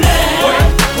problèmes.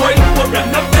 Problème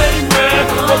n'a pas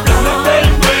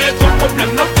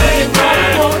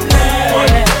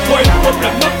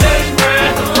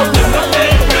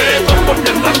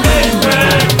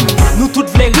nous toutes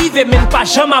v'les river, mais pas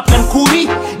jamais apprendre courir.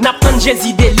 N'apprendre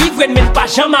Jésus délivrer, mais pas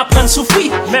jamais apprendre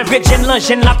souffrir. Mais vrai gêne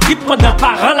la grippe pendant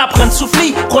parents l'apprendre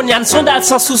souffler. Qu'on y a un sondage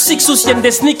sans souci, que soucien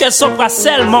des sneakers sont pas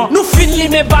seulement. Nous finit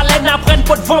mes baleines, apprendre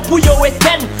pas de vent pour yo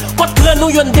éteindre. Pas de crâne ou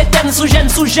yon déteine sous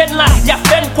gêne là. Y'a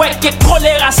peine quoi que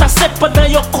choléra, ça c'est pendant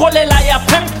yo crolé là. Y'a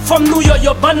peine, femme nous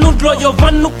yo ban nous de l'eau, yo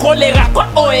ban nous choléra. Quoi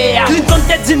oea, Clinton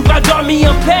tête d'une pas dormi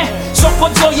en paix. Son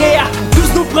code zoyea,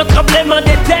 tous nous prend tremblement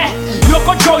d'été. Yo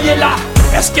code joye là.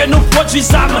 Est-ce que nous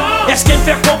produisons âme? Est-ce qu'elle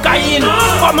fait cocaïne?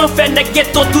 Comment faire les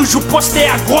ghettos toujours postés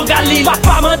à gros galil?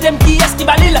 Papa mandem qui est-ce qui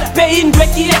balil? Pays une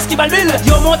qui est-ce qui balil?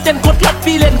 Yo montaine contre la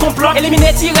pile et complot.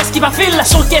 Éliminer tir est-ce qui va fil?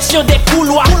 Sur question des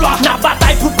couloirs. Na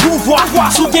bataille pour pouvoir.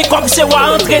 Souguer comme c'est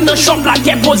wa entrer dans chambre la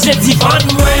guerre posée divan.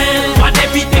 Toi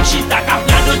député que chita cap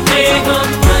gadoté.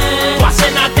 Toi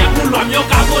sénateur pour l'homme yo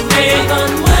capoté.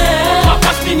 Toi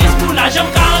poste ministre pour la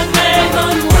jambe carré.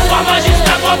 Toi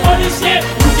magistrat, toi policier.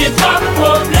 T'es pas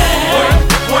problème.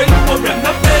 Problème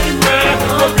n'a pas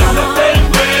problème n'a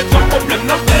pas problème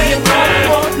n'a pas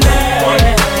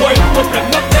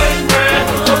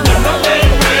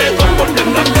problème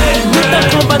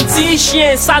n'a pas petit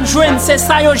chien, ça joine, c'est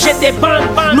ça yo j'étais ban.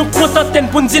 Nous contenten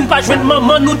pour nous dire pas joindre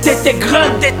maman, nous t'étais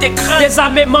grande.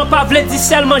 Désarmement pas v'lait dire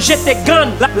seulement j'étais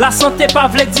grande. La santé pas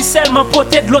v'lait dire seulement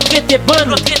poté de l'autre était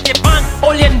bonne.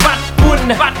 Au lieu de battre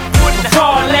poune,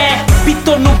 voler,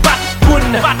 pito nous battre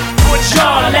poune.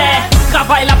 Jolé,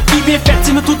 travail la plus bien fait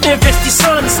si nous tout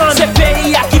investissons. C'est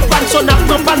pays à qui panne son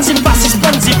apprend panne si pas si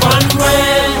sponsor.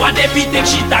 Toi député que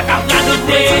chita cap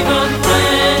gadoté.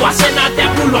 Toi sénateur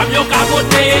pour l'homme yo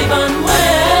capoté.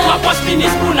 Toi poste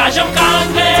ministre pour la jambe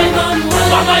carré.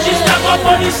 Toi magistrat, toi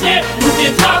policier, nous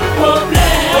t'es trois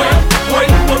problèmes.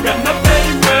 Problème n'a